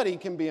just anybody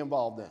can be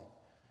involved in.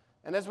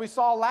 And as we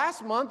saw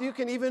last month, you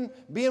can even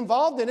be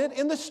involved in it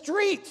in the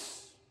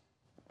streets.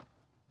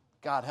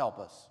 God help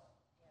us.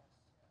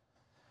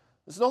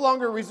 It's no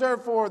longer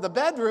reserved for the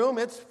bedroom,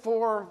 it's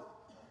for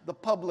the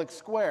public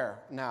square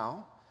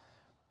now.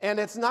 And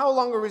it's no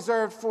longer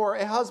reserved for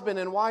a husband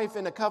and wife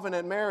in a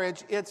covenant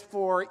marriage. It's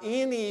for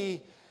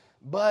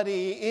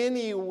anybody,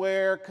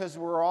 anywhere, because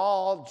we're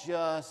all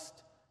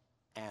just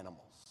animals.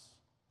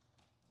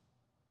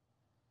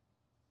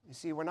 You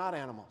see, we're not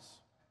animals.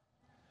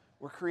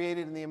 We're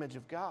created in the image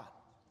of God.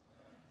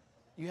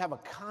 You have a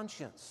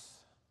conscience.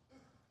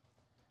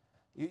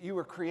 You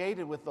were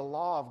created with the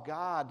law of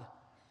God,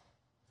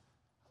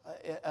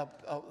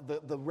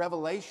 the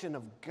revelation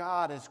of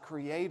God as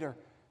creator,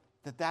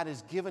 that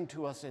is given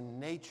to us in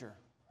nature.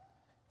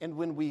 And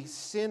when we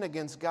sin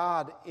against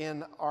God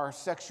in our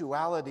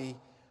sexuality,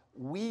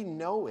 we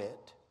know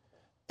it,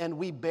 and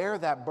we bear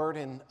that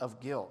burden of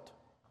guilt.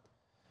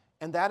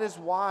 And that is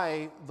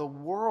why the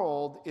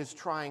world is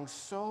trying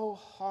so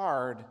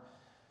hard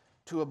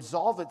to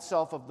absolve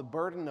itself of the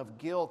burden of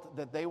guilt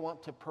that they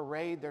want to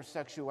parade their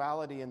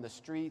sexuality in the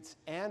streets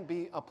and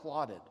be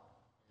applauded.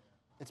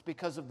 It's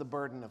because of the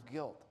burden of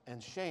guilt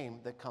and shame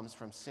that comes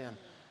from sin.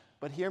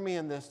 But hear me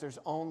in this, there's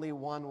only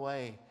one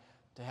way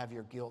to have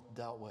your guilt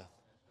dealt with.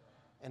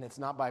 And it's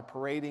not by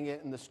parading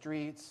it in the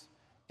streets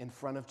in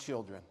front of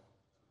children.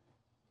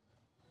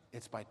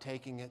 It's by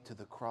taking it to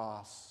the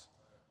cross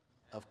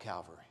of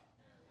Calvary.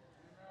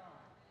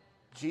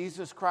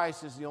 Jesus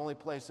Christ is the only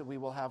place that we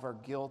will have our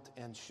guilt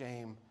and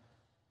shame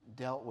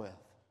dealt with.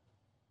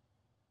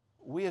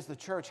 We as the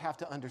church have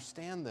to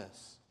understand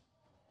this.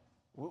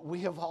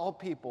 We of all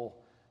people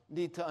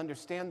need to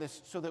understand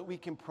this so that we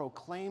can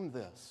proclaim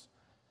this.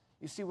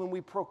 You see, when we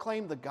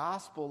proclaim the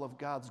gospel of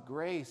God's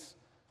grace,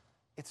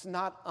 it's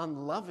not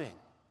unloving.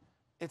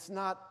 It's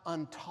not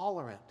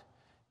intolerant.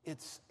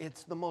 It's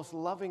the most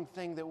loving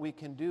thing that we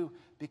can do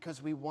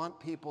because we want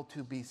people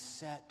to be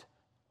set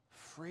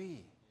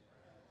free.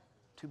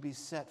 To be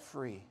set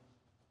free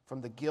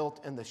from the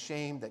guilt and the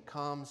shame that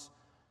comes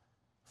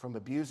from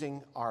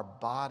abusing our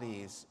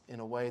bodies in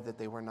a way that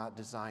they were not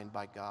designed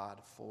by God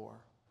for.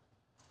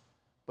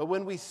 But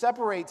when we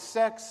separate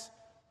sex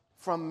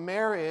from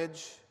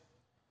marriage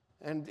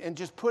and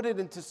just put it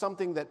into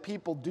something that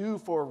people do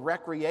for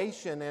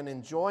recreation and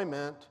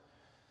enjoyment,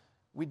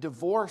 we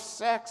divorce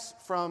sex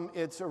from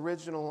its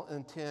original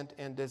intent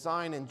and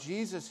design. And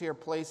Jesus here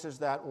places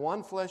that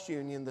one flesh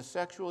union, the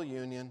sexual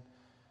union,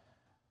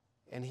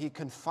 and he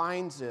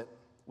confines it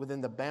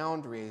within the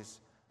boundaries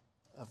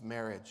of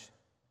marriage.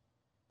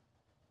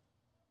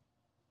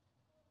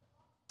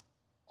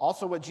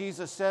 Also, what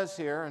Jesus says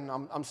here, and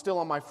I'm still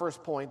on my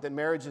first point, that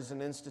marriage is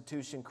an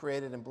institution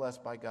created and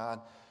blessed by God.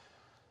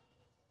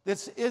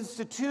 This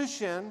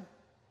institution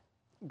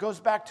goes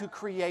back to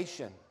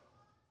creation.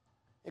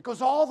 It goes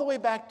all the way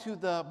back to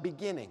the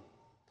beginning.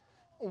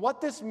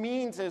 What this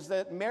means is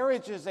that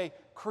marriage is a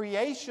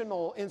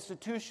creational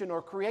institution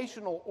or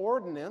creational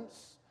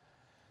ordinance,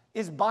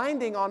 is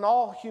binding on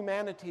all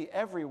humanity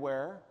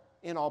everywhere,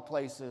 in all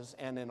places,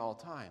 and in all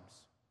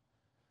times.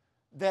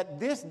 That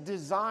this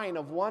design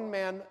of one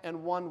man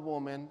and one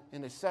woman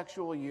in a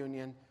sexual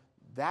union,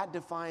 that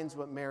defines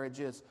what marriage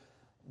is.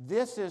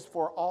 This is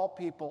for all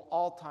people,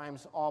 all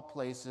times, all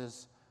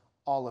places,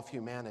 all of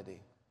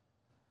humanity.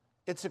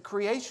 It's a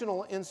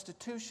creational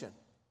institution.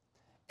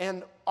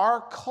 And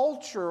our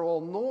cultural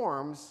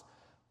norms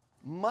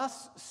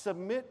must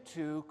submit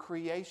to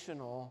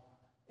creational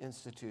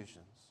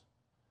institutions.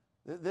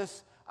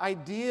 This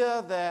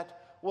idea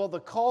that, well, the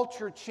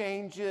culture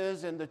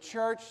changes and the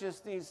church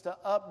just needs to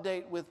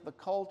update with the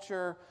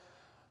culture.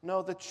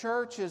 No, the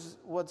church is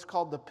what's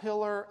called the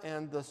pillar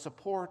and the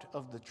support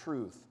of the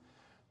truth.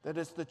 That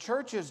it's the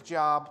church's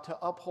job to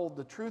uphold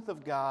the truth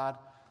of God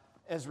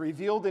as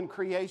revealed in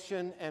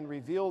creation and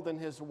revealed in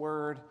His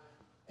Word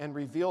and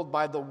revealed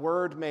by the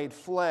Word made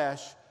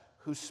flesh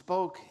who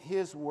spoke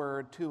His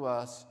Word to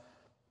us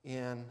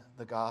in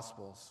the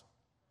Gospels.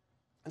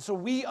 And so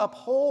we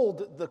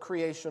uphold the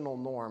creational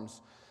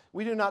norms.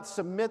 We do not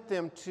submit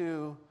them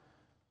to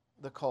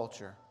the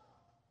culture.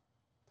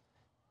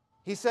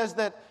 He says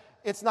that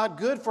it's not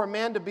good for a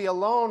man to be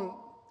alone,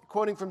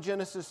 quoting from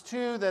Genesis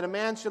 2, that a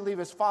man should leave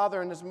his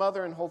father and his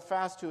mother and hold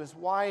fast to his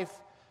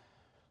wife,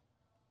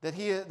 that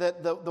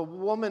the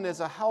woman is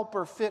a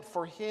helper fit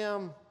for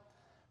him.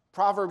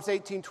 Proverbs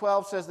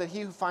 18:12 says that he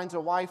who finds a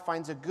wife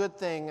finds a good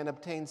thing and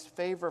obtains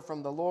favor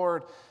from the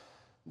Lord.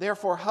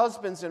 Therefore,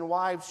 husbands and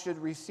wives should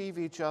receive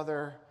each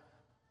other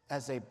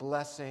as a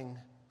blessing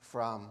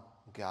from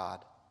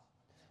God.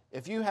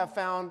 If you have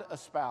found a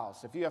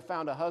spouse, if you have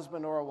found a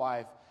husband or a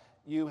wife,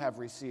 you have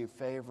received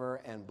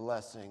favor and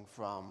blessing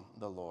from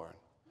the Lord.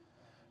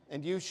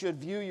 And you should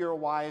view your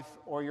wife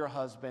or your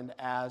husband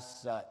as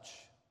such.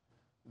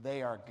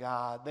 They are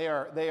God. They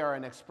are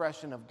an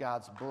expression of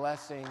God's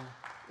blessing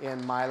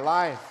in my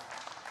life.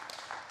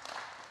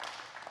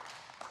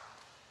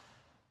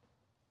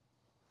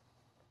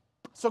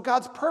 So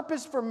God's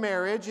purpose for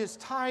marriage is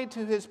tied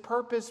to His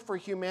purpose for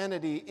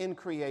humanity in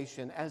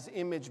creation as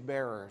image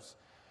bearers.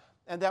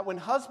 And that when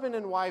husband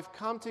and wife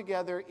come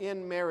together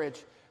in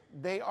marriage,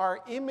 they are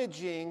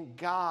imaging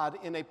God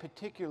in a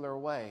particular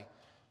way.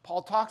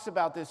 Paul talks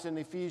about this in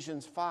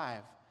Ephesians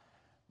 5,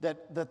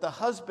 that the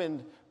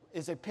husband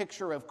is a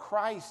picture of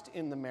Christ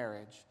in the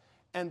marriage,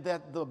 and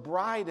that the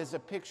bride is a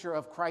picture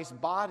of Christ's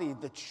body,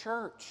 the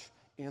church,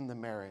 in the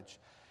marriage.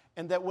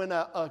 And that when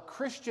a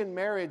Christian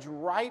marriage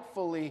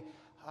rightfully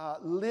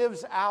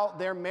lives out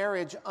their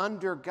marriage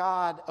under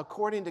God,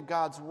 according to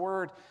God's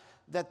word,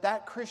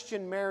 that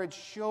Christian marriage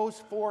shows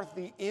forth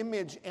the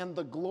image and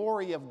the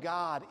glory of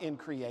God in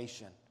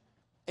creation.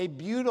 A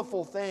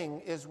beautiful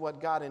thing is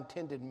what God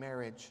intended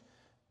marriage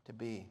to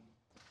be.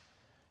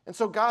 And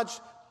so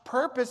God's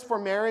purpose for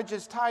marriage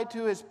is tied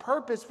to His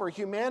purpose for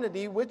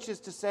humanity, which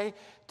is to say,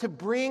 to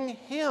bring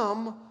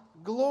Him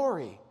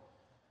glory.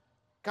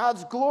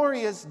 God's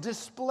glory is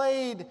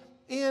displayed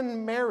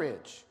in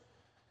marriage,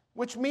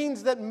 which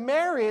means that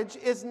marriage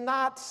is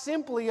not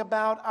simply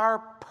about our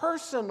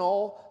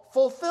personal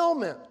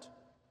fulfillment.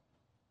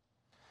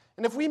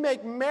 And if we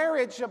make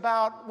marriage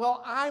about,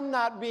 well, I'm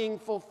not being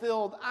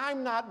fulfilled,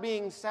 I'm not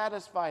being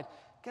satisfied,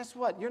 guess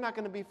what? You're not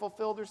going to be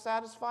fulfilled or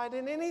satisfied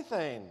in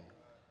anything.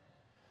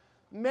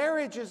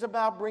 Marriage is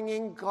about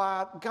bringing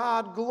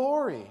God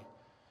glory.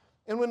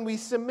 And when we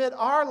submit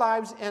our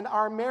lives and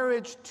our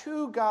marriage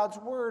to God's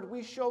word,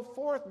 we show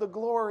forth the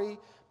glory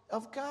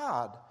of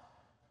God.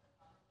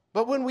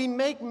 But when we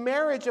make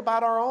marriage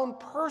about our own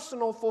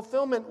personal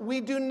fulfillment,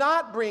 we do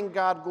not bring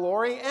God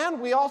glory,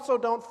 and we also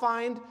don't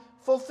find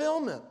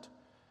fulfillment.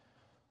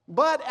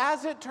 But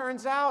as it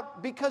turns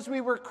out, because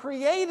we were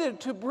created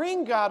to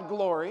bring God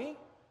glory,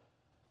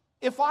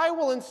 if I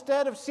will,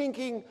 instead of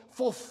seeking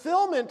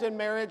fulfillment in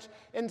marriage,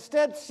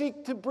 instead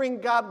seek to bring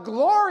God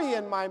glory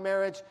in my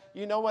marriage,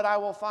 you know what I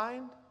will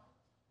find?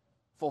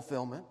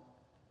 Fulfillment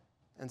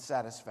and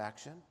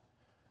satisfaction.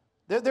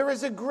 There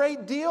is a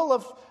great deal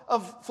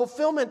of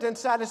fulfillment and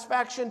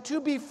satisfaction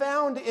to be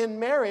found in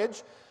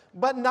marriage,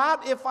 but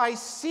not if I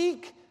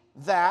seek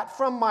that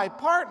from my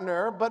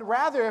partner, but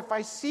rather if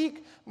I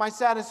seek my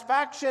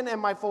satisfaction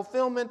and my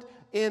fulfillment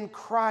in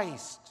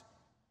Christ.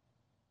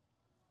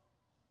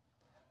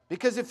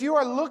 Because if you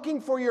are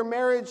looking for your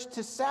marriage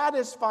to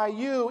satisfy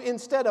you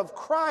instead of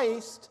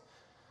Christ,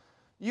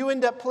 you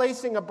end up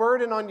placing a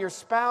burden on your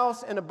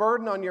spouse and a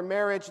burden on your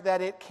marriage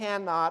that it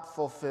cannot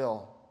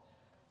fulfill.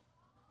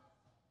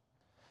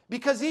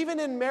 Because even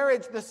in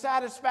marriage, the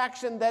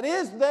satisfaction that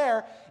is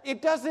there,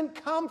 it doesn't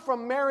come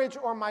from marriage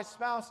or my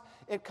spouse.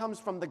 It comes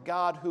from the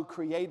God who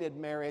created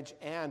marriage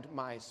and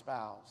my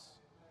spouse.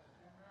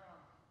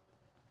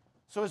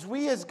 So as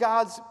we as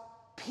God's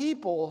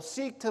people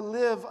seek to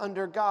live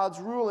under God's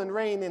rule and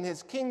reign in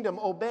His kingdom,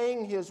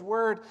 obeying His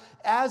word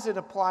as it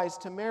applies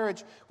to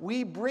marriage,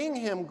 we bring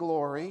Him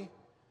glory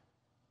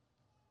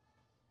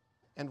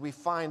and we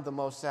find the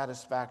most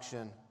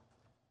satisfaction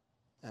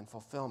and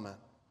fulfillment.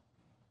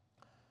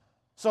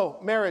 So,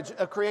 marriage,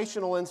 a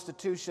creational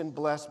institution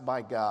blessed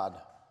by God.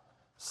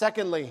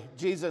 Secondly,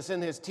 Jesus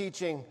in His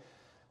teaching,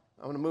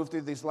 I'm going to move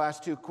through these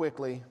last two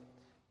quickly.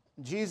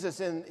 Jesus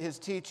in His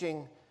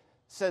teaching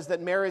says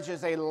that marriage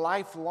is a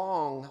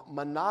lifelong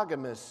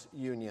monogamous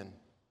union.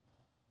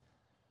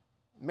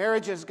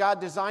 Marriage as God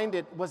designed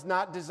it was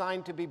not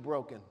designed to be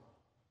broken.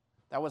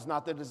 That was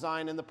not the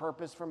design and the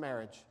purpose for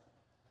marriage.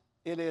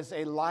 It is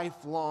a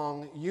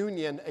lifelong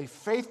union, a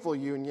faithful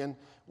union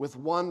with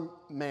one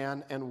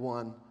man and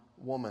one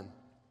woman.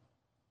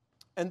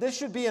 And this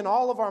should be in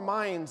all of our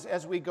minds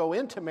as we go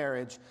into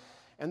marriage,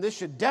 and this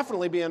should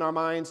definitely be in our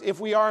minds if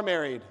we are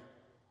married.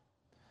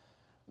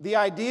 The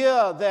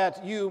idea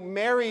that you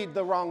married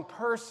the wrong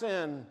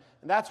person,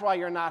 and that's why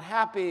you're not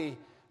happy,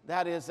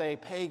 that is a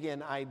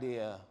pagan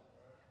idea.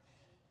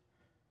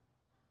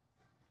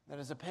 That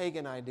is a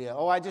pagan idea.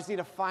 Oh, I just need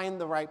to find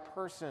the right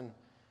person.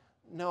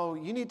 No,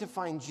 you need to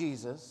find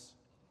Jesus,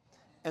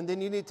 and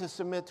then you need to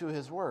submit to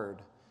His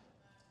word.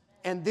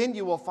 And then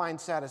you will find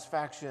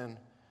satisfaction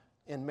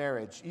in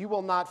marriage. You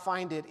will not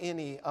find it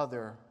any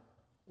other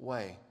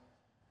way.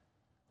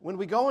 When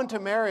we go into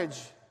marriage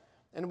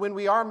and when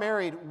we are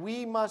married,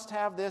 we must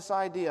have this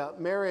idea.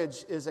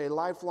 Marriage is a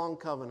lifelong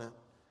covenant.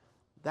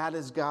 That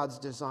is God's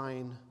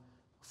design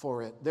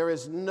for it. There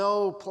is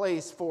no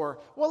place for,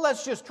 well,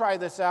 let's just try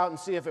this out and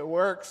see if it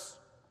works.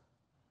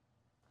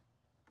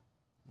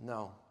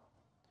 No.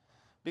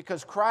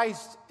 Because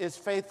Christ is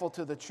faithful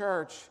to the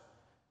church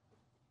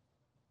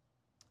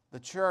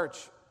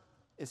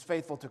is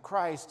faithful to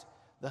Christ.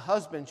 The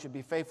husband should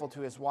be faithful to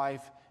his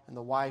wife, and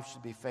the wife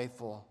should be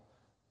faithful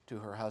to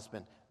her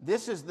husband.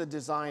 This is the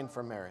design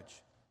for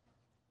marriage.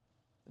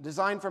 The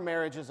design for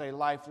marriage is a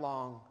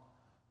lifelong,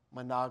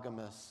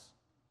 monogamous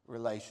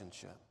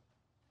relationship.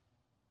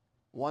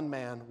 One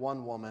man,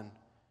 one woman,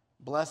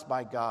 blessed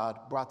by God,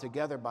 brought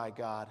together by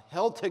God,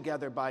 held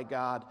together by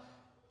God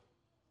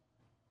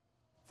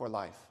for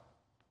life.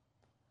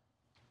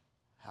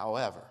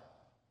 However,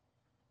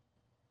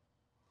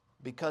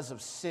 because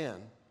of sin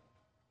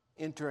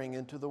entering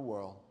into the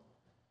world,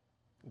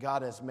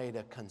 God has made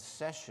a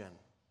concession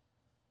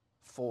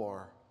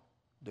for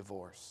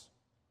divorce.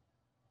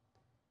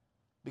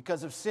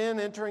 Because of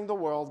sin entering the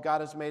world, God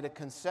has made a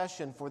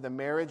concession for the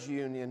marriage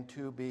union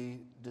to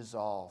be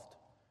dissolved,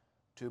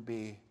 to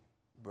be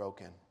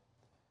broken.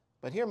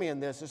 But hear me in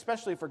this,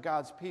 especially for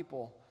God's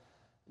people,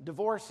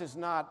 divorce is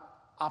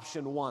not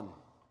option one.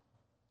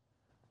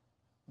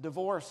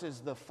 Divorce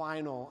is the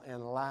final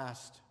and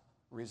last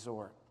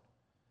resort,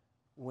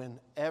 when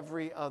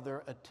every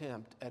other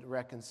attempt at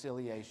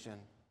reconciliation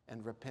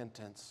and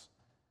repentance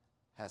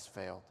has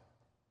failed.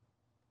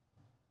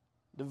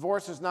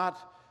 Divorce is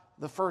not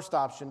the first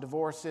option.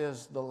 Divorce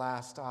is the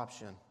last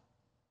option.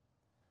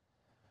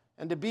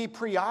 And to be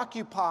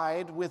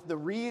preoccupied with the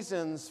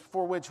reasons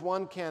for which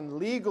one can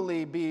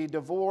legally be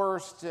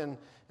divorced and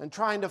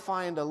trying to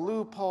find a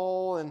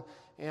loophole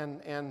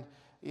and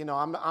you know,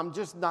 I'm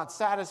just not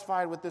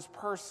satisfied with this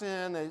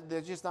person. They're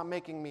just not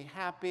making me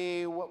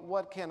happy.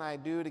 What can I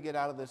do to get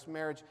out of this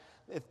marriage?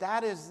 If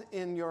that is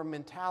in your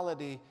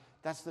mentality,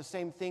 that's the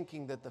same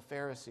thinking that the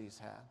Pharisees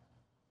had.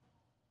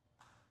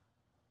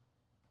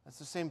 That's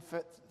the same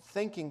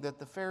thinking that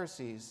the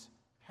Pharisees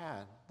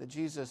had, that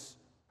Jesus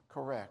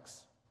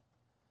corrects.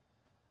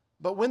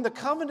 But when the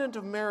covenant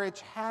of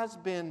marriage has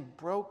been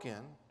broken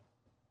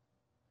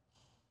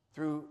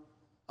through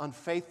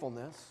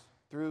unfaithfulness,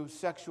 through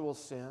sexual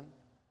sin,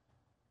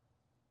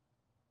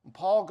 and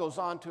Paul goes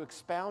on to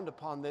expound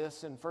upon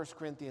this in 1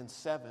 Corinthians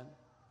 7.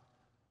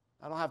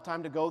 I don't have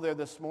time to go there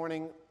this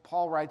morning.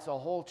 Paul writes a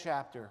whole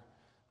chapter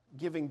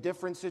giving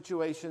different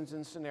situations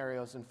and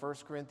scenarios in 1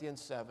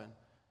 Corinthians 7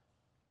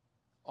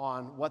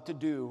 on what to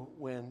do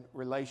when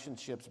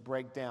relationships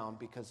break down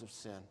because of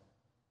sin.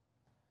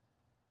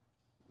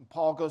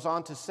 Paul goes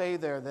on to say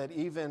there that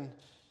even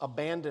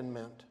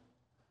abandonment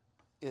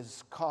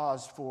is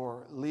cause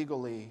for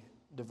legally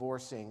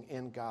divorcing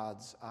in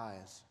God's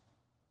eyes.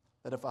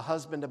 That if a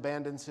husband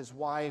abandons his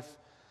wife,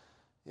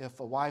 if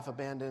a wife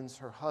abandons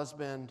her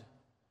husband,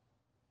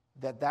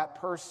 that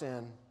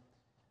person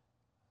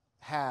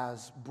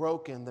has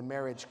broken the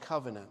marriage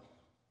covenant.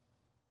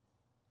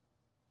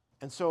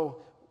 And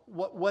so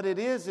what it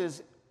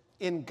is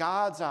in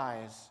God's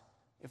eyes,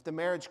 if the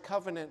marriage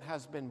covenant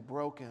has been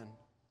broken,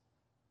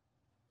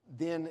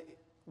 then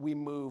we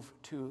move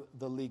to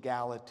the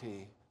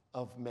legality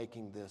of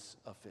making this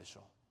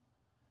official.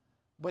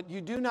 But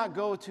you do not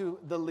go to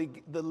the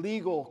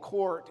legal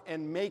court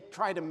and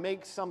try to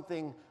make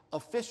something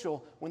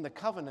official when the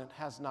covenant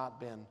has not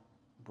been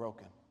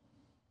broken.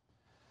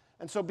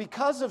 And so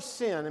because of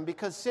sin, and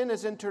because sin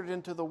has entered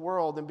into the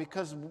world, and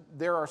because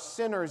there are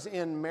sinners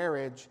in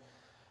marriage,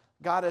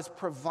 God has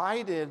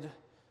provided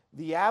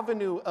the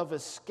avenue of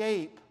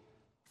escape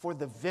for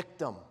the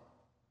victim.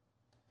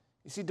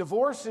 You see,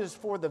 divorce is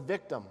for the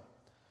victim.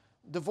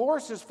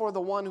 Divorce is for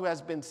the one who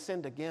has been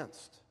sinned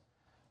against.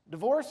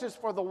 Divorce is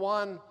for the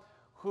one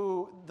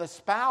who the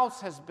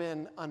spouse has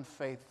been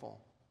unfaithful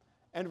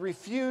and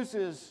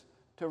refuses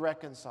to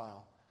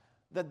reconcile,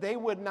 that they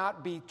would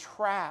not be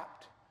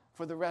trapped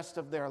for the rest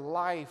of their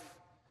life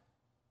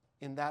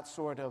in that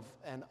sort of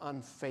an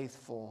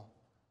unfaithful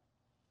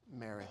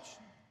marriage.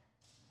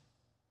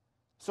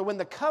 So when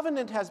the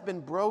covenant has been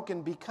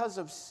broken because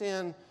of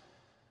sin,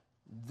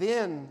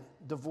 then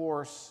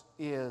divorce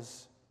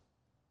is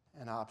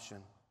an option.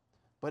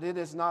 But it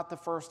is not the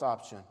first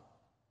option.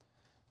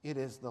 It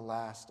is the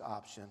last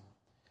option.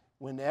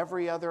 When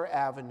every other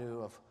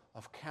avenue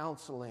of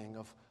counseling,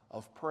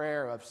 of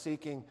prayer, of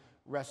seeking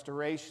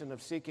restoration,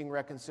 of seeking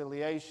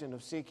reconciliation,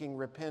 of seeking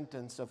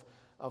repentance,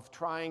 of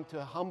trying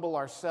to humble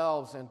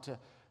ourselves and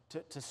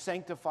to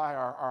sanctify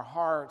our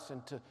hearts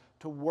and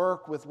to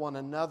work with one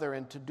another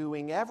and to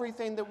doing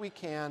everything that we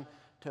can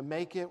to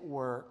make it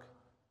work,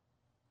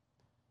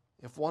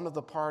 if one of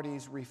the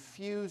parties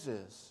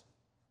refuses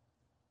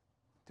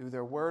through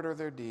their word or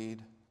their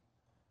deed,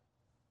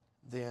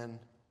 then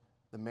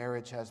the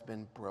marriage has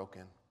been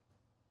broken.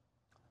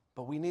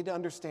 But we need to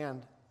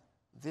understand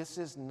this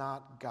is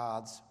not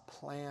God's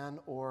plan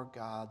or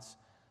God's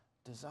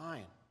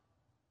design.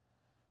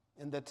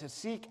 And that to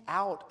seek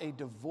out a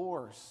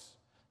divorce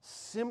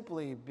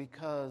simply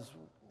because,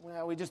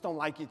 well, we just don't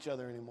like each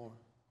other anymore.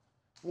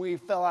 We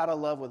fell out of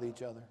love with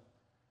each other.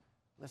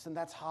 Listen,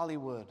 that's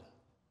Hollywood.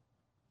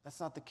 That's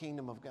not the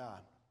kingdom of God.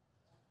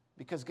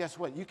 Because guess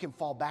what? You can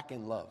fall back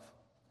in love.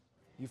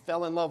 You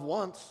fell in love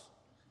once.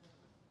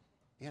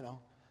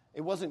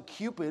 It wasn't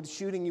Cupid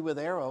shooting you with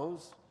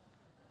arrows.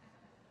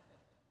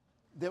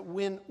 That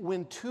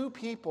when two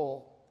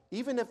people,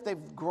 even if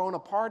they've grown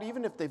apart,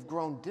 even if they've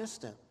grown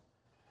distant,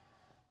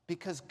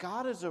 because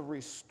God is a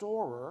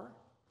restorer,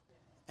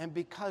 and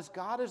because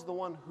God is the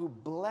one who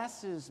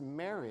blesses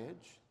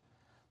marriage,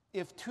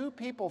 if two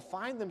people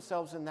find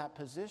themselves in that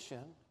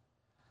position,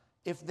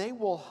 if they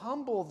will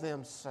humble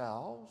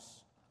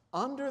themselves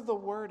under the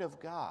word of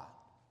God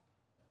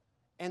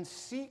and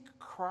seek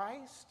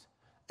Christ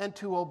and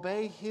to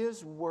obey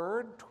his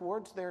word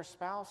towards their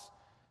spouse,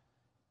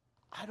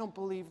 I don't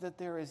believe that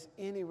there is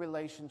any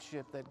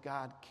relationship that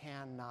God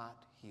cannot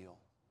heal.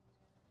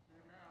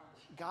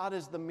 God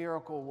is the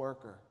miracle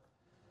worker.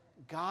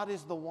 God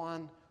is the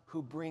one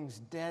who brings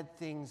dead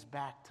things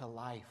back to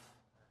life.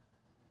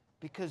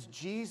 Because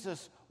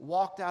Jesus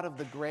walked out of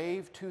the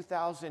grave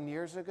 2,000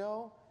 years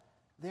ago,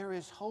 there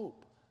is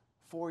hope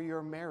for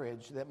your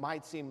marriage that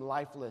might seem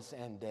lifeless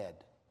and dead.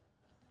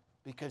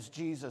 Because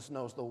Jesus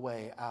knows the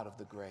way out of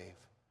the grave.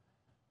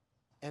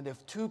 And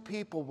if two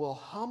people will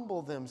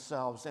humble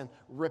themselves and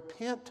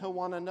repent to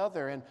one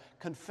another and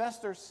confess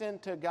their sin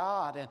to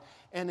God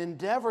and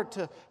endeavor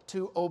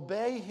to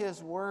obey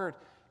his word,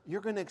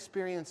 you're going to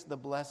experience the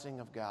blessing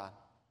of God.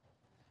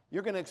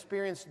 You're going to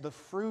experience the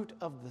fruit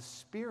of the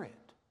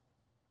Spirit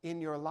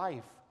in your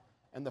life.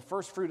 And the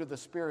first fruit of the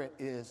Spirit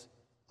is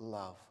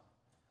love.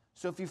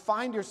 So if you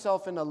find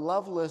yourself in a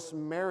loveless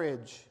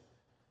marriage,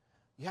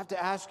 you have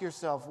to ask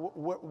yourself,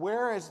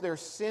 where is there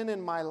sin in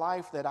my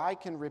life that I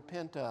can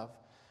repent of?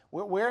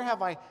 Where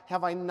have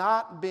I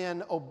not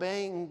been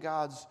obeying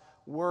God's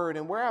word?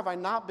 And where have I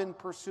not been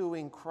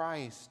pursuing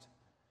Christ?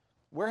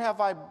 Where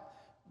have I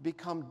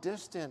become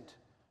distant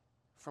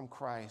from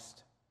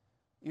Christ?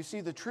 You see,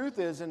 the truth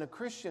is, in a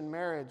Christian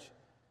marriage,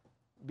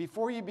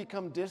 before you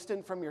become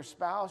distant from your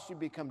spouse, you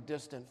become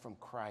distant from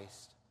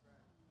Christ.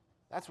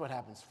 That's what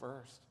happens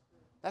first.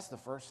 That's the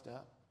first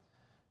step.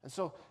 And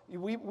so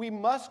we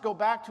must go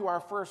back to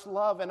our first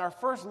love. And our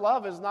first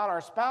love is not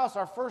our spouse.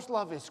 Our first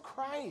love is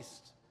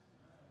Christ.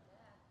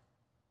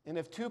 And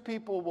if two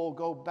people will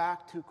go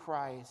back to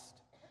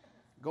Christ,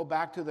 go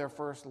back to their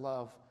first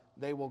love,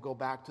 they will go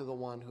back to the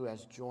one who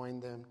has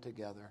joined them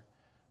together.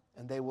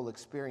 And they will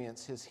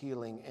experience his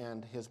healing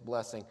and his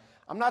blessing.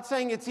 I'm not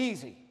saying it's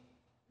easy.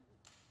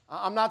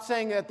 I'm not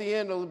saying at the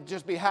end it'll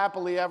just be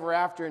happily ever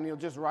after and you'll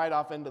just ride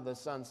off into the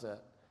sunset.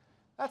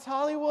 That's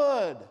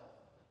Hollywood.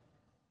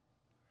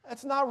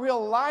 That's not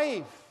real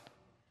life.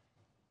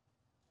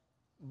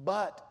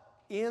 But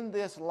in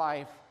this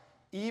life,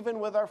 even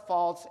with our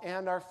faults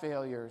and our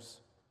failures,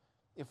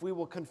 if we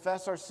will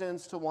confess our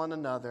sins to one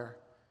another,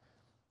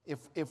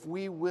 if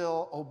we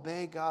will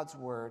obey God's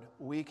word,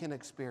 we can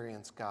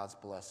experience God's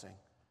blessing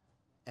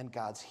and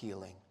God's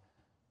healing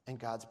and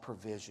God's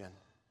provision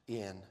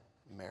in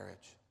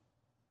marriage.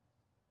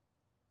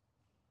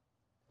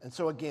 And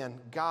so again,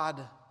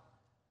 God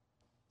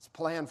His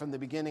plan from the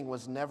beginning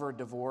was never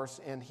divorce,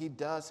 and he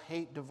does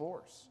hate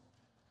divorce.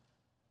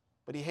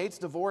 But he hates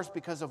divorce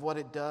because of what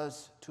it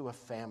does to a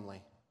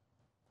family.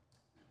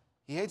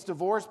 He hates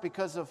divorce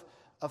because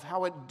of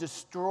how it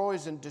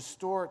destroys and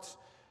distorts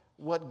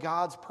what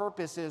God's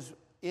purpose is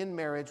in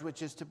marriage,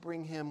 which is to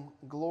bring him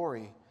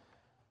glory.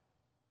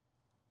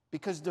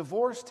 Because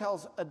divorce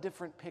tells a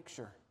different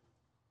picture.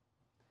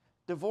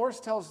 Divorce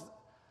tells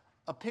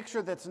a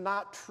picture that's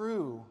not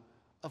true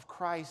of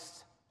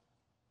Christ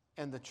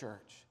and the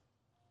church.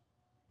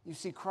 You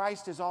see,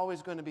 Christ is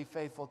always going to be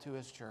faithful to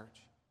his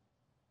church.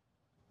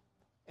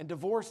 And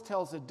divorce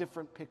tells a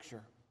different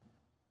picture.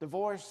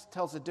 Divorce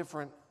tells a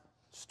different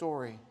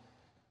story.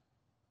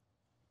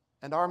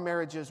 And our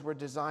marriages were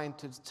designed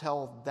to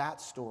tell that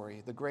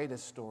story, the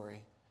greatest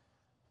story,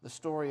 the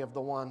story of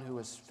the one who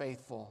is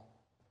faithful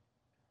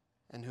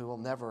and who will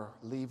never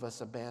leave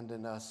us,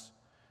 abandon us,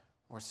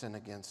 or sin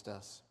against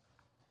us.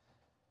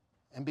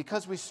 And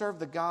because we serve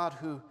the God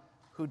who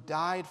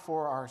died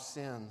for our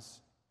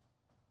sins,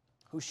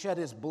 who shed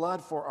his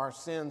blood for our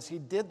sins, he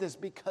did this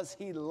because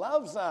he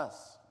loves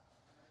us.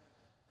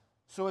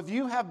 So if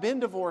you have been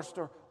divorced,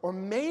 or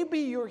maybe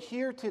you're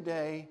here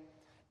today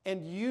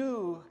and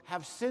you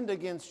have sinned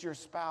against your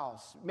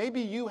spouse,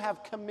 maybe you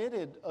have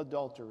committed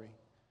adultery,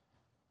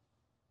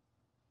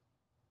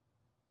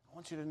 I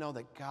want you to know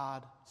that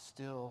God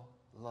still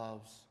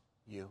loves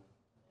you.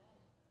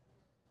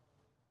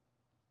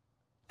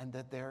 And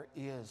that there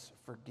is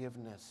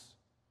forgiveness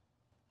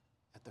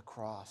at the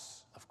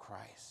cross of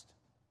Christ.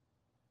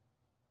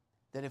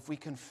 That if we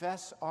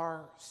confess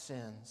our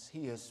sins,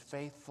 he is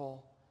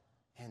faithful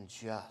and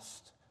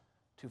just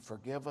to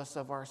forgive us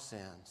of our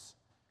sins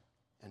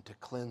and to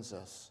cleanse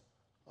us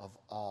of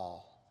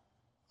all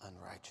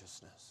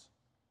unrighteousness.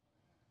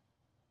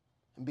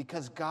 And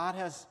because God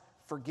has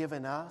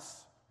forgiven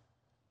us,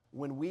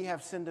 when we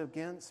have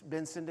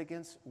been sinned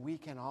against, we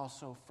can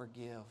also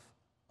forgive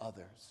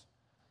others.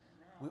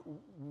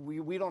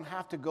 We don't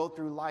have to go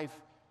through life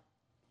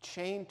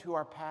chained to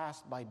our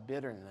past by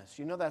bitterness.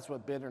 You know that's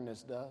what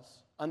bitterness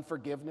does.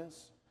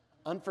 Unforgiveness.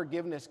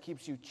 Unforgiveness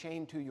keeps you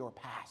chained to your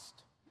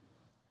past.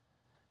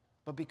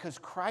 But because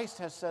Christ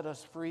has set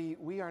us free,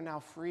 we are now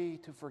free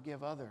to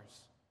forgive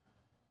others.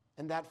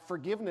 And that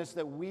forgiveness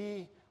that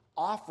we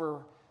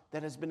offer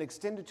that has been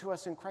extended to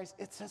us in Christ,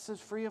 it sets us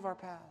free of our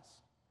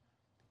past.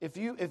 If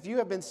you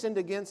have been sinned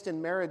against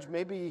in marriage,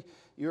 maybe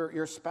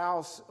your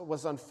spouse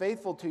was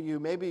unfaithful to you,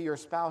 maybe your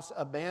spouse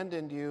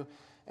abandoned you,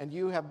 and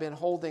you have been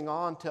holding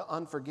on to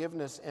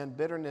unforgiveness and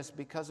bitterness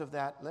because of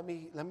that, let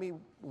me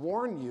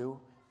warn you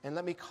and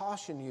let me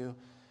caution you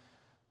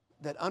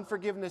that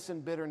unforgiveness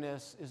and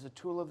bitterness is a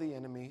tool of the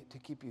enemy to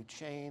keep you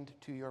chained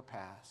to your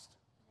past.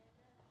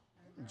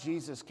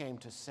 Jesus came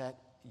to set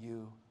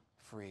you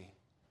free.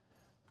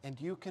 And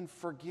you can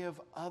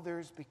forgive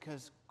others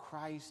because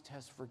Christ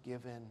has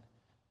forgiven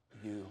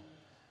you.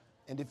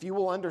 And if you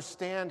will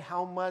understand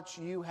how much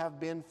you have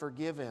been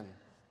forgiven,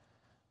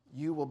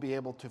 you will be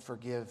able to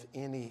forgive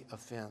any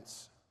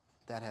offense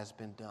that has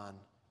been done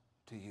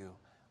to you.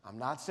 I'm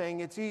not saying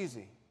it's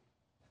easy.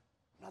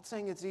 I'm not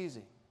saying it's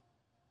easy.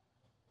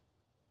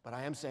 But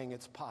I am saying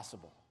it's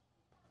possible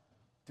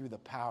through the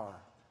power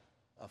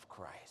of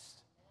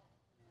Christ.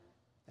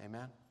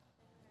 Amen?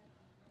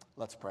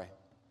 Let's pray.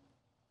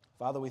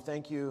 Father, we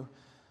thank you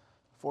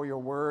for your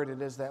word.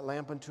 It is that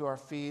lamp unto our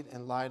feet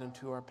and light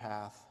unto our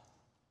path.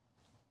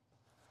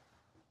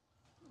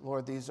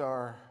 Lord, these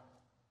are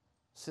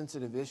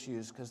sensitive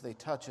issues because they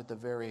touch at the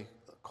very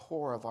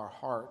core of our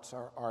hearts,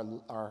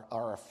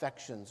 our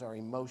affections, our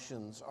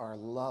emotions, our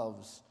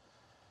loves.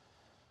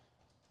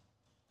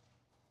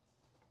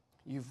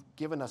 You've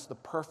given us the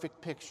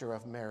perfect picture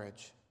of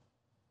marriage.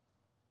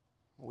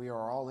 We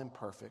are all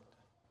imperfect.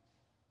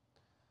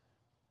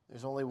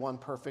 There's only one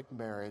perfect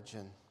marriage,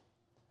 and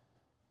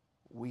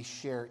we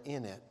share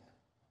in it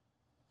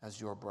as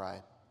your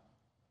bride.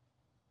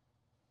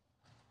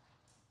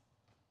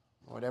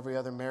 Lord, every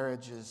other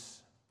marriage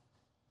is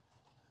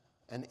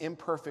an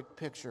imperfect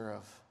picture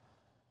of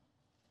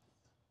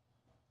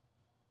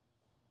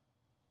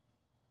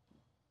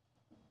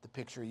the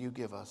picture you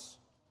give us.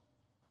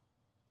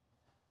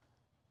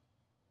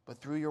 But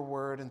through your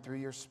word and through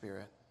your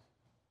spirit,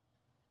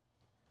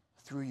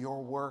 through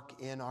your work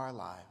in our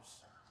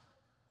lives,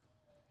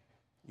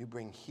 you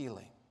bring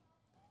healing.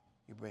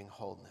 You bring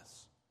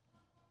wholeness.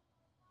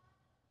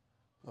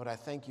 Lord, I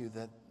thank you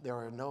that there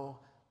are no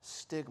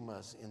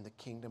stigmas in the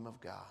kingdom of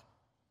God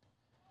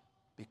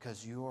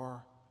because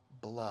your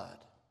blood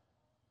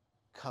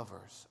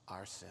covers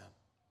our sin.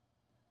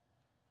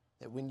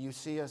 That when you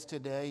see us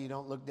today, you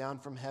don't look down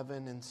from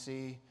heaven and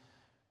see,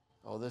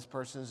 oh, this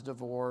person's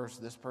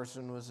divorced, this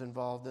person was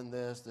involved in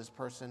this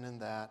person in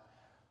that.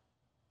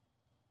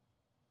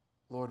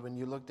 Lord, when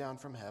you look down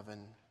from heaven,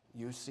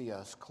 you see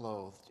us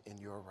clothed in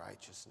your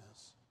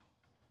righteousness.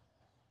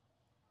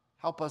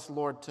 Help us,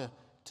 Lord, to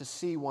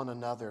see one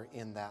another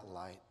in that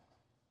light.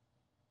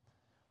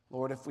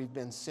 Lord, if we've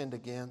been sinned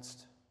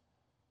against,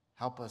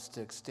 help us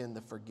to extend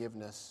the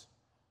forgiveness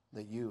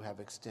that you have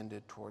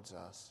extended towards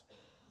us.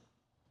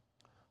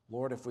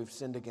 Lord, if we've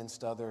sinned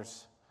against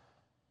others,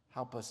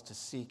 help us to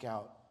seek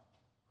out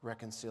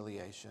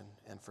reconciliation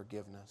and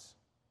forgiveness.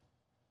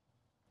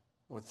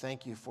 Lord,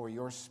 thank you for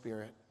your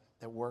Spirit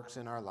that works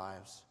in our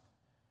lives.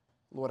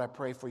 Lord, I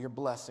pray for your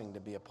blessing to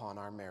be upon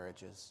our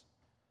marriages.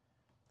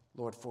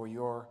 Lord, for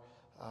your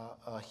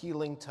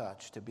healing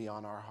touch to be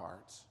on our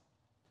hearts.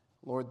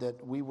 Lord,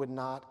 that we would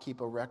not keep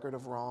a record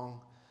of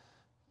wrong,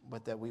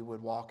 but that we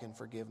would walk in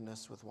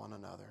forgiveness with one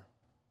another.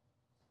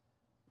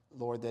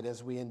 Lord, that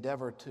as we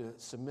endeavor to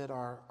submit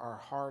our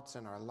hearts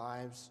and our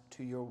lives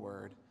to your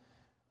word,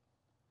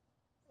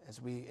 as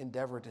we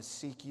endeavor to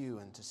seek you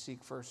and to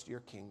seek first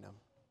your kingdom,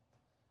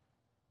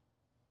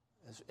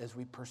 as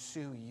we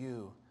pursue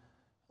you,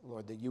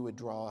 Lord, that you would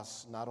draw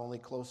us not only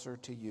closer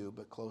to you,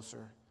 but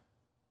closer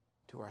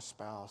to our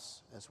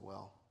spouse as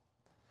well.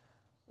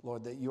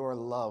 Lord, that your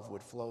love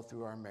would flow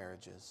through our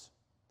marriages.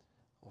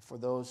 Well, for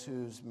those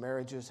whose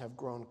marriages have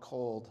grown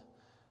cold,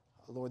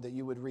 Lord, that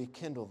you would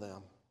rekindle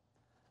them.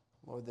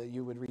 Lord, that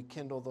you would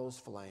rekindle those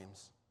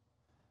flames.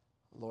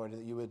 Lord,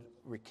 that you would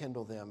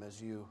rekindle them as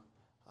you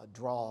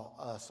draw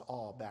us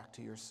all back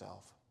to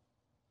yourself.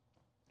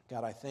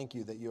 God, I thank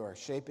you that you are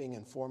shaping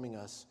and forming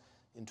us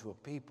into a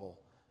people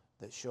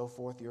that show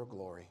forth your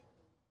glory.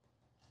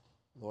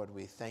 Lord,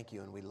 we thank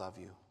you and we love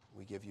you.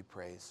 We give you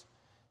praise.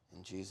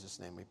 In Jesus'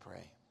 name we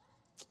pray.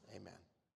 Amen.